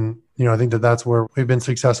 And, I think that that's where we've been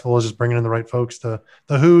successful, is just bringing in the right folks to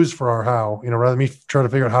the who's for our how. Rather than me try to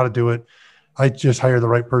figure out how to do it, I just hire the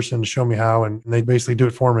right person to show me how, and they basically do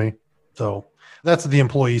it for me. So that's the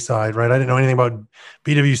employee side, right? I didn't know anything about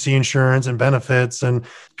BWC insurance and benefits and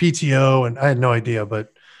PTO, and I had no idea,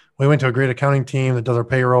 but we went to a great accounting team that does our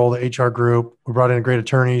payroll, the HR group. We brought in great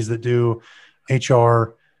attorneys that do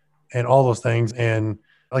HR and all those things. And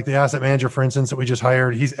like the asset manager, for instance, that we just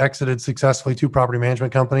hired, he's exited successfully 2 property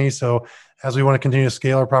management companies. So as we want to continue to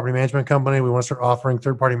scale our property management company, we want to start offering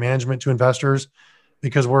third-party management to investors,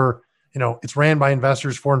 because it's ran by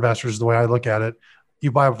investors for investors is the way I look at it.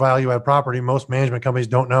 You buy a value add property, most management companies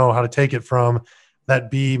don't know how to take it from that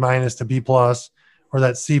B- to B+, or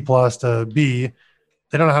that C+ to B.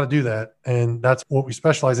 They don't know how to do that. And that's what we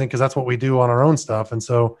specialize in, because that's what we do on our own stuff. And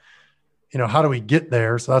so, how do we get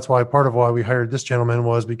there? So that's why part of why we hired this gentleman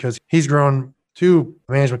was because he's grown 2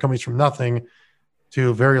 management companies from nothing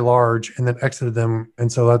to very large and then exited them.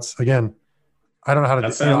 And so that's, again, I don't know how to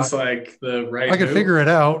That sounds like the right I could move. figure it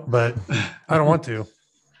out, but I don't want to.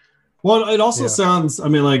 Well, it also sounds, I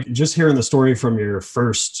mean, like just hearing the story from your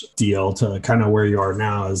first deal to kind of where you are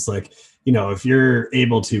now is like, you know, if you're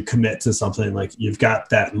able to commit to something, like you've got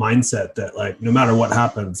that mindset that like, no matter what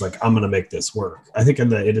happens, like I'm going to make this work. I think in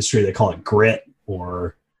the industry, they call it grit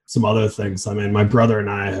or some other things. I mean, my brother and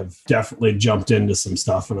I have definitely jumped into some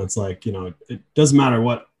stuff and it's like, you know, it doesn't matter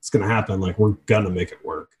what's going to happen. Like we're going to make it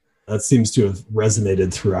work. That seems to have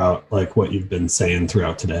resonated throughout like what you've been saying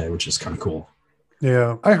throughout today, which is kind of cool.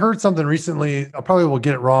 Yeah. I heard something recently. I probably will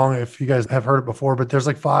get it wrong if you guys have heard it before, but there's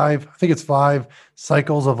like 5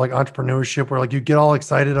 cycles of like entrepreneurship where like you get all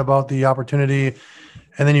excited about the opportunity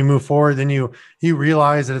and then you move forward. Then you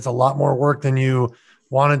realize that it's a lot more work than you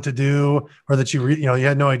wanted to do, or that you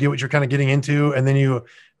had no idea what you're kind of getting into. And then you,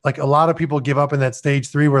 like a lot of people give up in that stage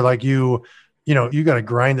 3 where like you got to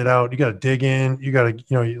grind it out. You got to dig in. You got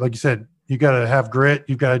to, like you said, you got to have grit.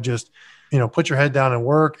 You got to just, put your head down and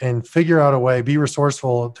work and figure out a way, be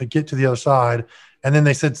resourceful to get to the other side. And then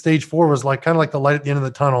they said stage 4 was like kind of like the light at the end of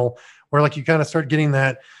the tunnel, where like you kind of start getting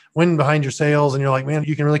that wind behind your sails and you're like, man,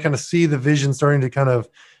 you can really kind of see the vision starting to kind of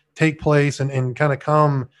take place and kind of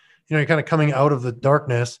come, you're kind of coming out of the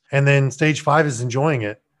darkness. And then stage 5 is enjoying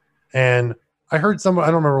it. And I heard I don't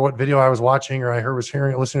remember what video I was watching or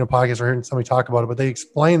listening to a podcast or hearing somebody talk about it, but they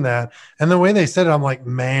explained that. And the way they said it, I'm like,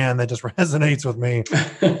 man, that just resonates with me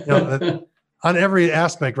on every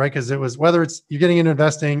aspect, right? Because it was, whether it's you're getting into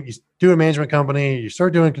investing, you do a management company, you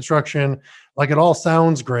start doing construction, like it all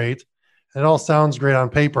sounds great. It all sounds great on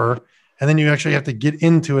paper. And then you actually have to get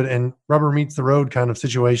into it and rubber meets the road kind of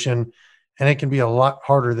situation. And it can be a lot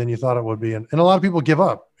harder than you thought it would be. And a lot of people give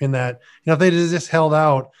up in that, if they just held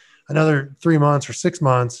out another 3 months or 6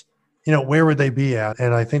 months, where would they be at?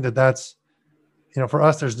 And I think that's, for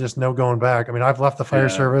us, there's just no going back. I mean, I've left the fire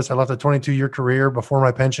service. I left a 22-year career before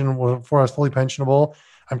I was fully pensionable.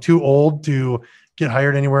 I'm too old to get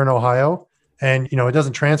hired anywhere in Ohio. And, it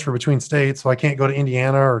doesn't transfer between states. So I can't go to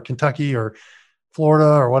Indiana or Kentucky or Florida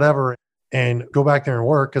or whatever and go back there and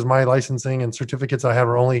work because my licensing and certificates I have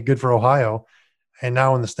are only good for Ohio. And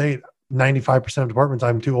now in the state, 95% of departments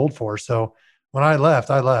I'm too old for. So when I left.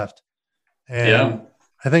 And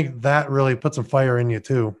I think that really put some fire in you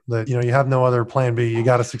too, that, you have no other plan B. You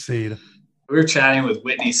got to succeed. We were chatting with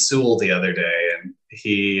Whitney Sewell the other day and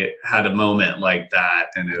he had a moment like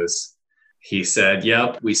that. And he said,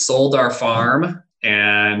 yep, we sold our farm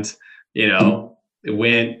and, it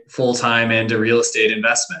went full-time into real estate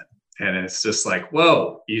investment. And it's just like,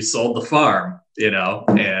 whoa, you sold the farm,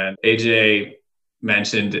 and AJ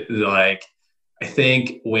mentioned like, I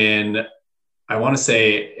think when I want to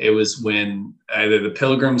say it was when either the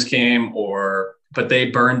Pilgrims came but they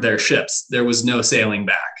burned their ships. There was no sailing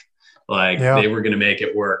back. They were going to make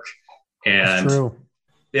it work. And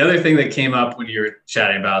the other thing that came up when you were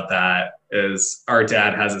chatting about that is our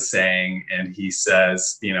dad has a saying and he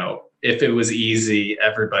says, if it was easy,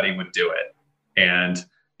 everybody would do it. And,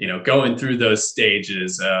 going through those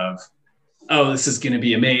stages of, oh, this is going to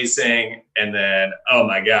be amazing. And then, oh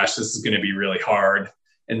my gosh, this is going to be really hard.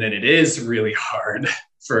 And then it is really hard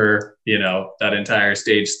for, that entire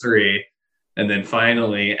stage 3. And then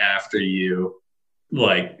finally, after you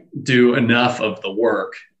do enough of the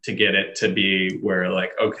work to get it to be where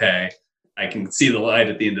okay, I can see the light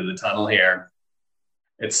at the end of the tunnel here.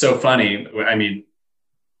 It's so funny. I mean,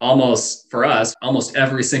 for us, almost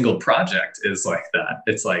every single project is like that.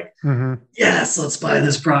 It's like, yes, let's buy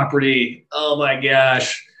this property. Oh my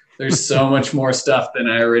gosh, there's so much more stuff than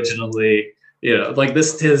I originally,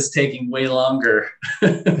 this is taking way longer.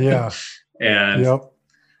 Yeah. And,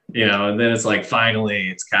 and then it's like, finally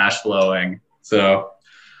it's cash flowing. So.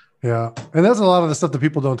 Yeah. And that's a lot of the stuff that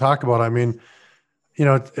people don't talk about. I mean, a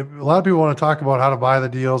lot of people want to talk about how to buy the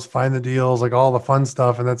deals, find the deals, like all the fun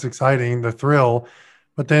stuff. And that's exciting, the thrill.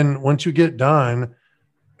 But then once you get done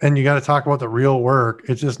and you got to talk about the real work,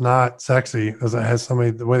 it's just not sexy. As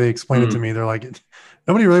somebody, the way they explain it to me, they're like,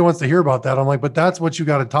 nobody really wants to hear about that. I'm like, but that's what you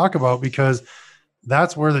got to talk about because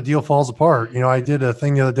that's where the deal falls apart. I did a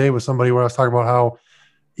thing the other day with somebody where I was talking about how,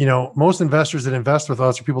 most investors that invest with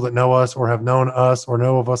us are people that know us or have known us or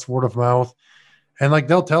know of us word of mouth. And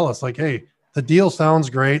they'll tell us hey, the deal sounds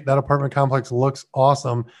great. That apartment complex looks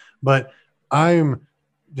awesome, but I'm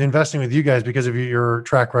investing with you guys because of your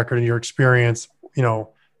track record and your experience.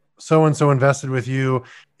 So-and-so invested with you,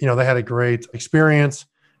 they had a great experience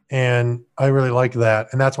and I really like that.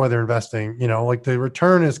 And that's why they're investing, the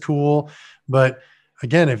return is cool. But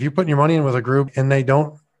again, if you're putting your money in with a group and they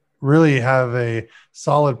don't really have a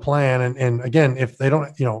solid plan. And again, if they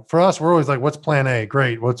don't, for us, we're always like, what's plan A?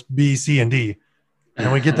 Great. What's B, C, and D?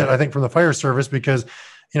 And we get that, I think, from the fire service because,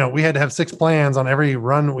 we had to have 6 plans on every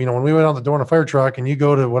run. When we went out the door in a fire truck and you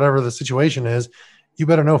go to whatever the situation is, you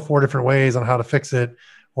better know 4 different ways on how to fix it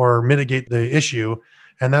or mitigate the issue.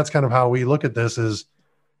 And that's kind of how we look at this, is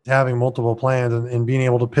having multiple plans and being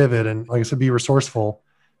able to pivot and, like I said, be resourceful.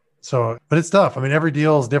 So, but it's tough. I mean, every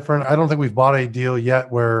deal is different. I don't think we've bought a deal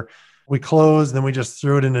yet where we closed, then we just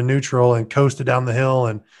threw it into neutral and coasted down the hill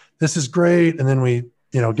and this is great. And then we,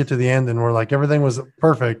 get to the end and we're like, everything was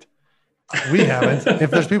perfect. We haven't.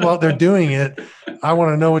 If there's people out there doing it, I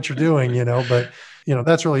want to know what you're doing, but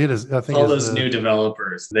that's really it. Is I think all those new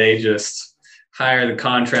developers, they just hire the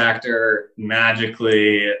contractor,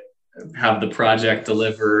 magically have the project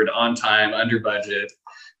delivered on time, under budget,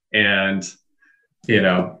 and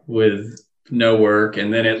with no work,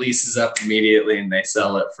 and then it leases up immediately and they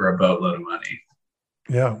sell it for a boatload of money.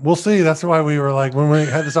 Yeah, we'll see. That's why we were like, when we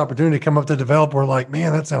had this opportunity to come up to develop, we're like,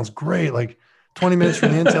 man, that sounds great. Like 20 minutes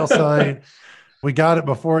from the Intel site. We got it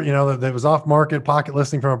before, that was off market, pocket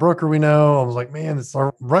listing from a broker we know. I was like, man, it's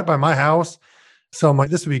right by my house. So I'm like,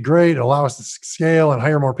 this would be great. It'll allow us to scale and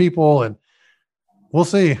hire more people. And we'll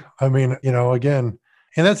see. I mean, again,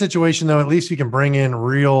 in that situation though, at least you can bring in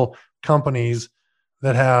real companies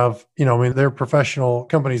that have, they're professional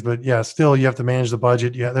companies, but yeah, still you have to manage the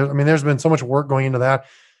budget. Yeah. There's been so much work going into that.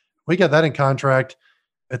 We got that in contract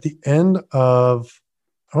at the end of,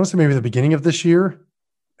 I want to say maybe the beginning of this year.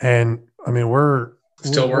 And we're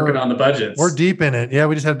still working on the budgets. We're deep in it. Yeah.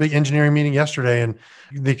 We just had a big engineering meeting yesterday and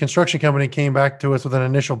the construction company came back to us with an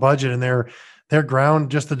initial budget and their ground,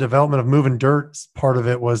 just the development of moving dirt part of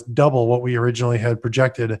it was double what we originally had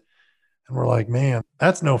projected. And we're like, man,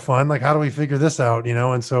 that's no fun. Like, how do we figure this out?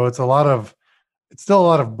 And so it's still a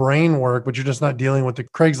lot of brain work, but you're just not dealing with the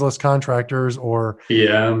Craigslist contractors or,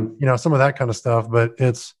 some of that kind of stuff. But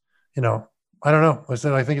it's, I don't know. Like I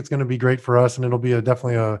said, I think it's going to be great for us and it'll be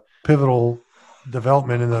definitely a pivotal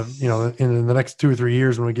development in the next 2 or 3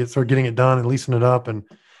 years when we start getting it done and leasing it up. And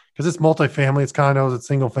because it's multifamily, it's condos, it's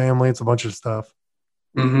single family, it's a bunch of stuff.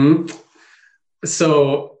 Mm-hmm.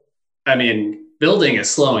 So, building is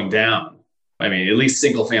slowing down. At least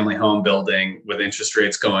single family home building with interest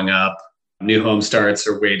rates going up, new home starts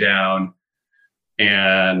are way down.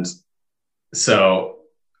 And so,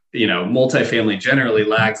 multifamily generally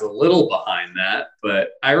lags a little behind that.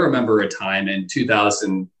 But I remember a time in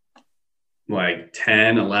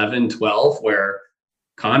 2010, 11, 12, where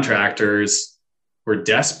contractors were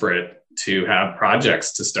desperate to have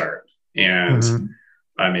projects to start. And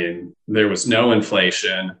there was no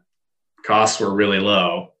inflation. Costs were really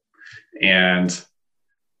low. And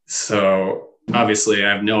so obviously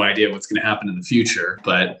I have no idea what's going to happen in the future,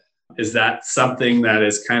 but is that something that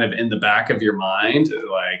is kind of in the back of your mind?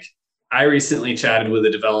 Like, I recently chatted with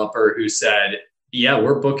a developer who said, yeah,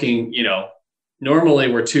 we're booking,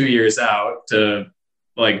 normally we're 2 years out to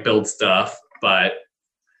build stuff, but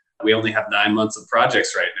we only have 9 months of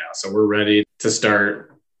projects right now. So we're ready to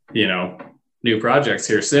start, new projects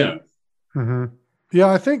here soon. Mm-hmm. Yeah,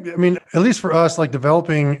 I think, at least for us,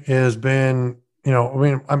 developing has been,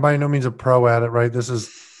 I'm by no means a pro at it, right? This is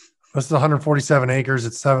 147 acres.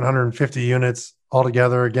 It's 750 units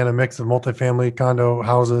altogether. Again, a mix of multifamily condo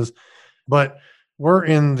houses, but we're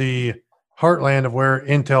in the heartland of where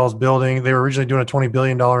Intel is building. They were originally doing a $20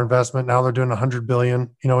 billion investment. Now they're doing $100 billion.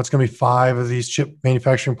 It's going to be 5 of these chip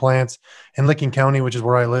manufacturing plants in Licking County, which is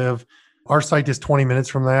where I live. Our site is 20 minutes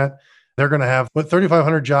from that. They're going to have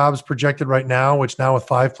 3,500 jobs projected right now, which now with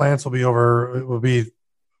 5 plants will be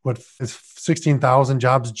 16,000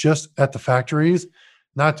 jobs just at the factories,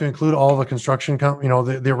 not to include all the construction.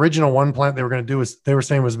 The original one plant they were going to do they were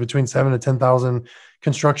saying was between 7,000 to 10,000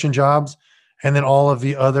 construction jobs. And then all of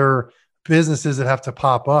the other businesses that have to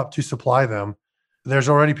pop up to supply them. There's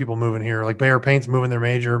already people moving here, like Bayer Paint's moving their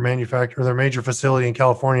major facility in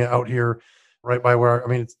California out here right by where,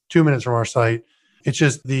 it's 2 minutes from our site. It's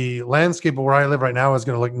just the landscape of where I live right now is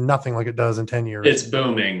going to look nothing like it does in 10 years. It's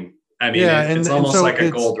booming. It's almost like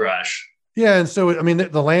a gold rush. Yeah. And so,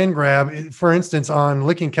 the land grab, for instance, on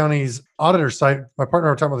Licking County's auditor site, my partner and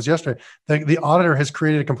I were talking about this yesterday, the auditor has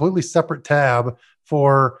created a completely separate tab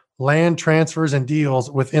for land transfers and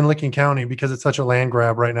deals within Licking County because it's such a land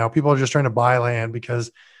grab right now. People are just trying to buy land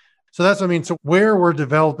so that's what So where we're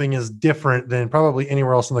developing is different than probably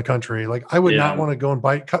anywhere else in the country. I would not want to go and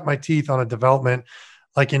cut my teeth on a development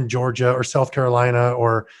like in Georgia or South Carolina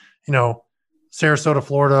or, Sarasota,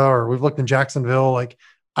 Florida, or we've looked in Jacksonville.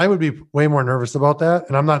 I would be way more nervous about that.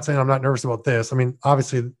 And I'm not saying I'm not nervous about this.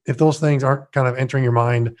 Obviously if those things aren't kind of entering your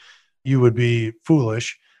mind, you would be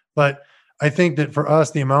foolish. But I think that for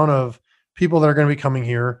us, the amount of people that are going to be coming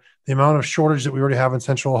here, the amount of shortage that we already have in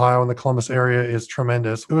Central Ohio and the Columbus area is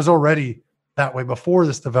tremendous. It was already that way before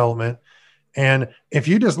this development. And if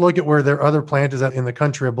you just look at where their other plant is at in the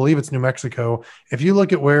country, I believe it's New Mexico. If you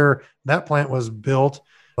look at where that plant was built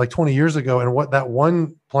like 20 years ago and what that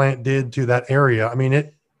one plant did to that area, I mean,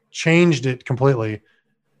 it changed it completely.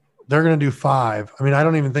 They're going to do 5. I mean, I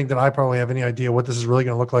don't even think that I probably have any idea what this is really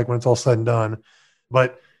going to look like when it's all said and done.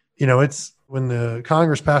 But, it's when the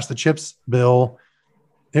Congress passed the CHIPS bill,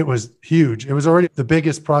 it was huge. It was already the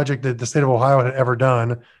biggest project that the state of Ohio had ever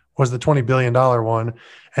done, was the $20 billion one.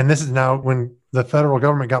 And this is now when the federal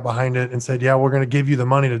government got behind it and said, yeah, we're going to give you the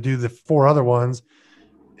money to do the 4 other ones.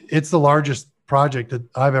 It's the largest project that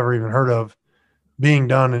I've ever even heard of being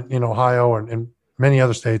done in Ohio and many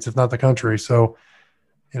other states, if not the country. So,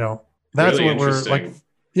 that's Really what we're like.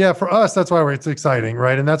 Yeah, for us, that's why it's exciting,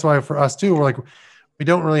 right? And that's why for us too, we're like, we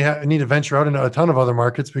don't really need to venture out into a ton of other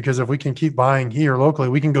markets, because if we can keep buying here locally,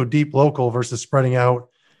 we can go deep local versus spreading out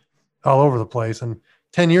all over the place. And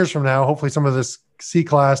 10 years from now, hopefully some of this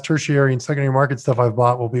C-class, tertiary, and secondary market stuff I've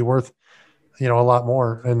bought will be worth, a lot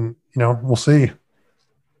more. And, we'll see.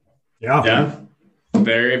 Yeah.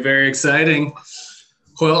 Very, very exciting.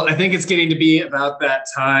 Well, I think it's getting to be about that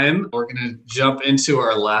time. We're going to jump into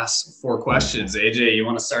our last 4 questions. AJ, you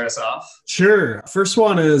want to start us off? Sure. First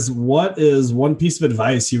one is, what is one piece of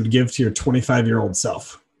advice you would give to your 25-year-old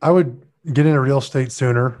self? I would get into real estate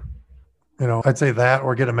sooner. I'd say that,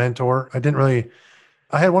 or get a mentor.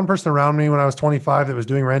 I had one person around me when I was 25 that was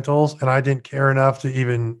doing rentals, and I didn't care enough to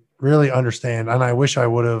even really understand. And I wish I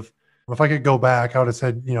would have. If I could go back, I would have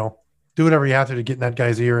said, do whatever you have to get in that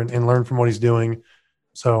guy's ear and learn from what he's doing.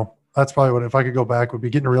 So that's probably what, if I could go back, would be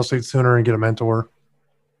getting into real estate sooner and get a mentor.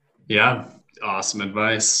 Yeah. Awesome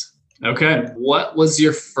advice. Okay. What was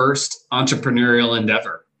your first entrepreneurial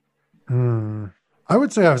endeavor? I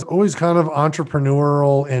would say I was always kind of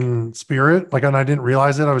entrepreneurial in spirit. And I didn't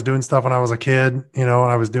realize it. I was doing stuff when I was a kid, and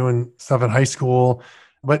I was doing stuff in high school.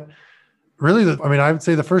 But really, I would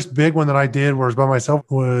say the first big one that I did was by myself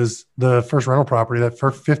was the first rental property. That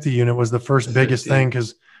first 50 unit was the first biggest thing.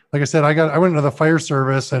 Because like I said, I went into the fire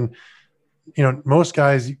service, and, most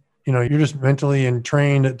guys, you're just mentally and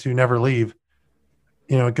trained to never leave.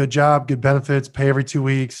 Good job, good benefits, pay every 2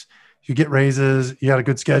 weeks. You get raises, you got a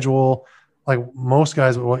good schedule. Like most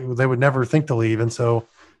guys, they would never think to leave. And so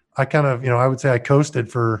I kind of, I would say I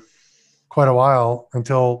coasted for quite a while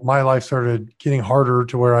until my life started getting harder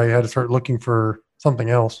to where I had to start looking for something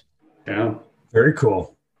else. Yeah. Very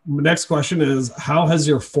cool. Next question is, how has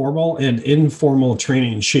your formal and informal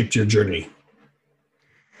training shaped your journey?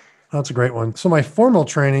 That's a great one. So my formal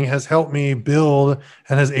training has helped me build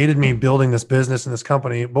and has aided me building this business and this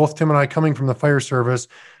company. Both Tim and I, coming from the fire service,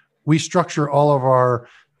 we structure all of our,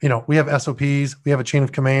 we have SOPs, we have a chain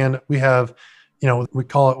of command, we have, we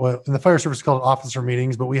call it, in the fire service, called officer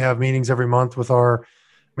meetings, but we have meetings every month with our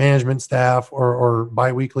management staff or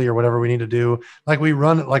biweekly or whatever we need to do. Like, we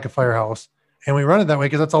run it like a firehouse, and we run it that way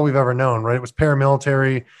because that's all we've ever known, right? It was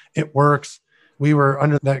paramilitary. It works. We were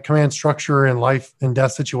under that command structure in life and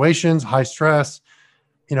death situations, high stress,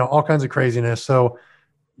 all kinds of craziness. So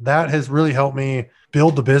that has really helped me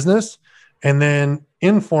build the business. And then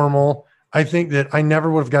informal, I think that I never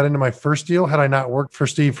would have got into my first deal had I not worked for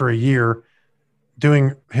Steve for a year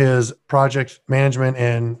doing his project management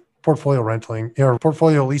and portfolio renting,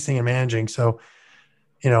 portfolio leasing and managing. So,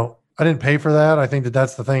 I didn't pay for that. I think that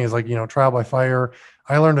that's the thing, is trial by fire.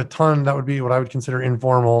 I learned a ton. That would be what I would consider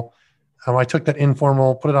informal. I took that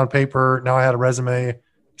informal, put it on paper. Now I had a resume,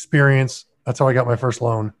 experience. That's how I got my first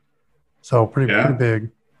loan. So pretty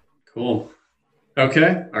big. Cool.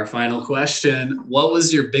 Okay. Our final question. What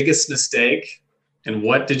was your biggest mistake and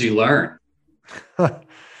what did you learn?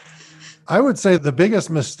 I would say the biggest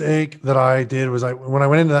mistake that I did was when I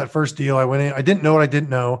went into that first deal, I didn't know what I didn't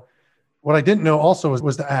know. What I didn't know also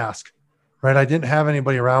was to ask, right? I didn't have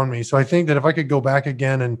anybody around me. So I think that if I could go back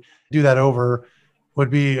again and do that over,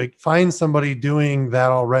 would be find somebody doing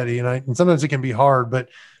that already. And sometimes it can be hard, but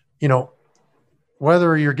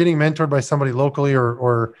whether you're getting mentored by somebody locally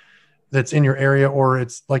or that's in your area, or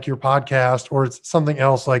it's like your podcast, or it's something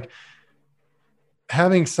else, like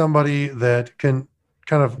having somebody that can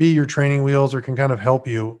kind of be your training wheels or can kind of help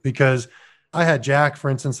you. Because I had Jack, for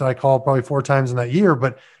instance, that I called probably 4 times in that year,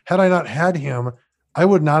 but had I not had him, I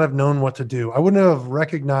would not have known what to do. I wouldn't have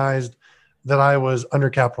recognized that I was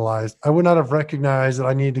undercapitalized. I would not have recognized that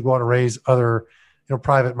I needed to go out and raise other,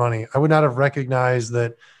 private money. I would not have recognized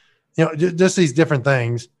that, just these different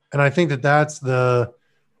things. And I think that that's that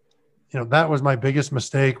was my biggest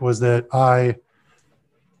mistake, was that I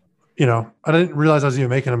I didn't realize I was even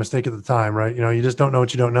making a mistake at the time, right? You just don't know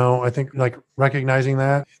what you don't know. I think like recognizing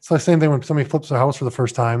that. It's the same thing when somebody flips a house for the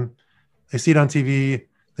first time. They see it on TV,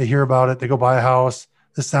 they hear about it, they go buy a house.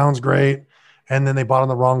 This sounds great. And then they bought on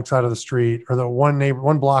the wrong side of the street, or the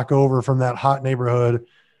one block over from that hot neighborhood,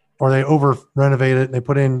 or they over renovate it and they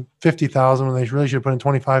put in $50,000 when they really should put in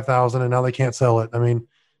 $25,000, and now they can't sell it. I mean,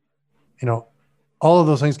 all of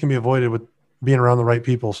those things can be avoided with being around the right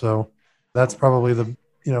people. So that's probably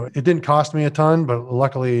it didn't cost me a ton, but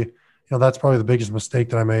luckily, that's probably the biggest mistake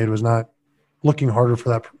that I made, was not looking harder for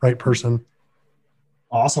that right person.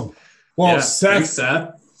 Awesome. Well, yeah, thanks,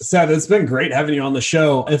 Seth, it's been great having you on the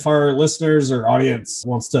show. If our listeners or audience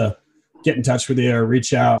wants to get in touch with you or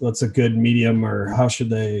reach out, what's a good medium, or how should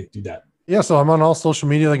they do that? Yeah, so I'm on all social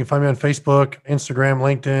media. They can find me on Facebook, Instagram,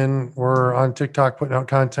 LinkedIn. We're on TikTok putting out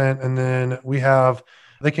content. And then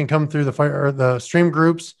they can come through the Stream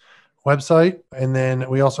Groups website. And then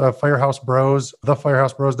we also have Firehouse Bros.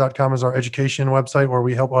 TheFirehouseBros.com is our education website where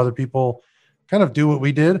we help other people kind of do what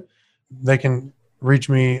we did. They can reach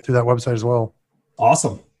me through that website as well.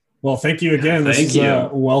 Awesome. Well, thank you again. This is you. a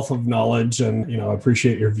wealth of knowledge, and, I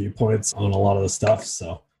appreciate your viewpoints on a lot of the stuff.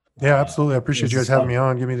 So yeah, absolutely. I appreciate you guys having me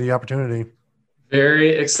on. Give me the opportunity. Very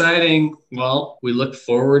exciting. Well, we look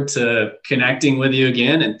forward to connecting with you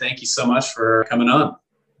again, and thank you so much for coming on.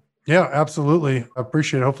 Yeah, absolutely. I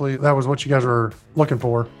appreciate it. Hopefully that was what you guys were looking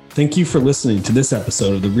for. Thank you for listening to this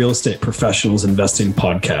episode of the Real Estate Professionals Investing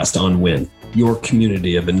Podcast on WIN, your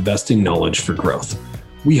community of investing knowledge for growth.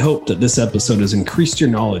 We hope that this episode has increased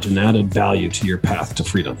your knowledge and added value to your path to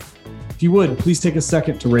freedom. If you would, please take a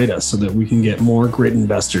second to rate us so that we can get more great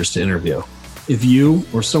investors to interview. If you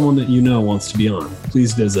or someone that you know wants to be on,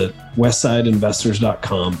 please visit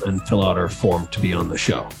westsideinvestors.com and fill out our form to be on the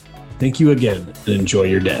show. Thank you again, and enjoy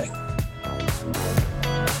your day.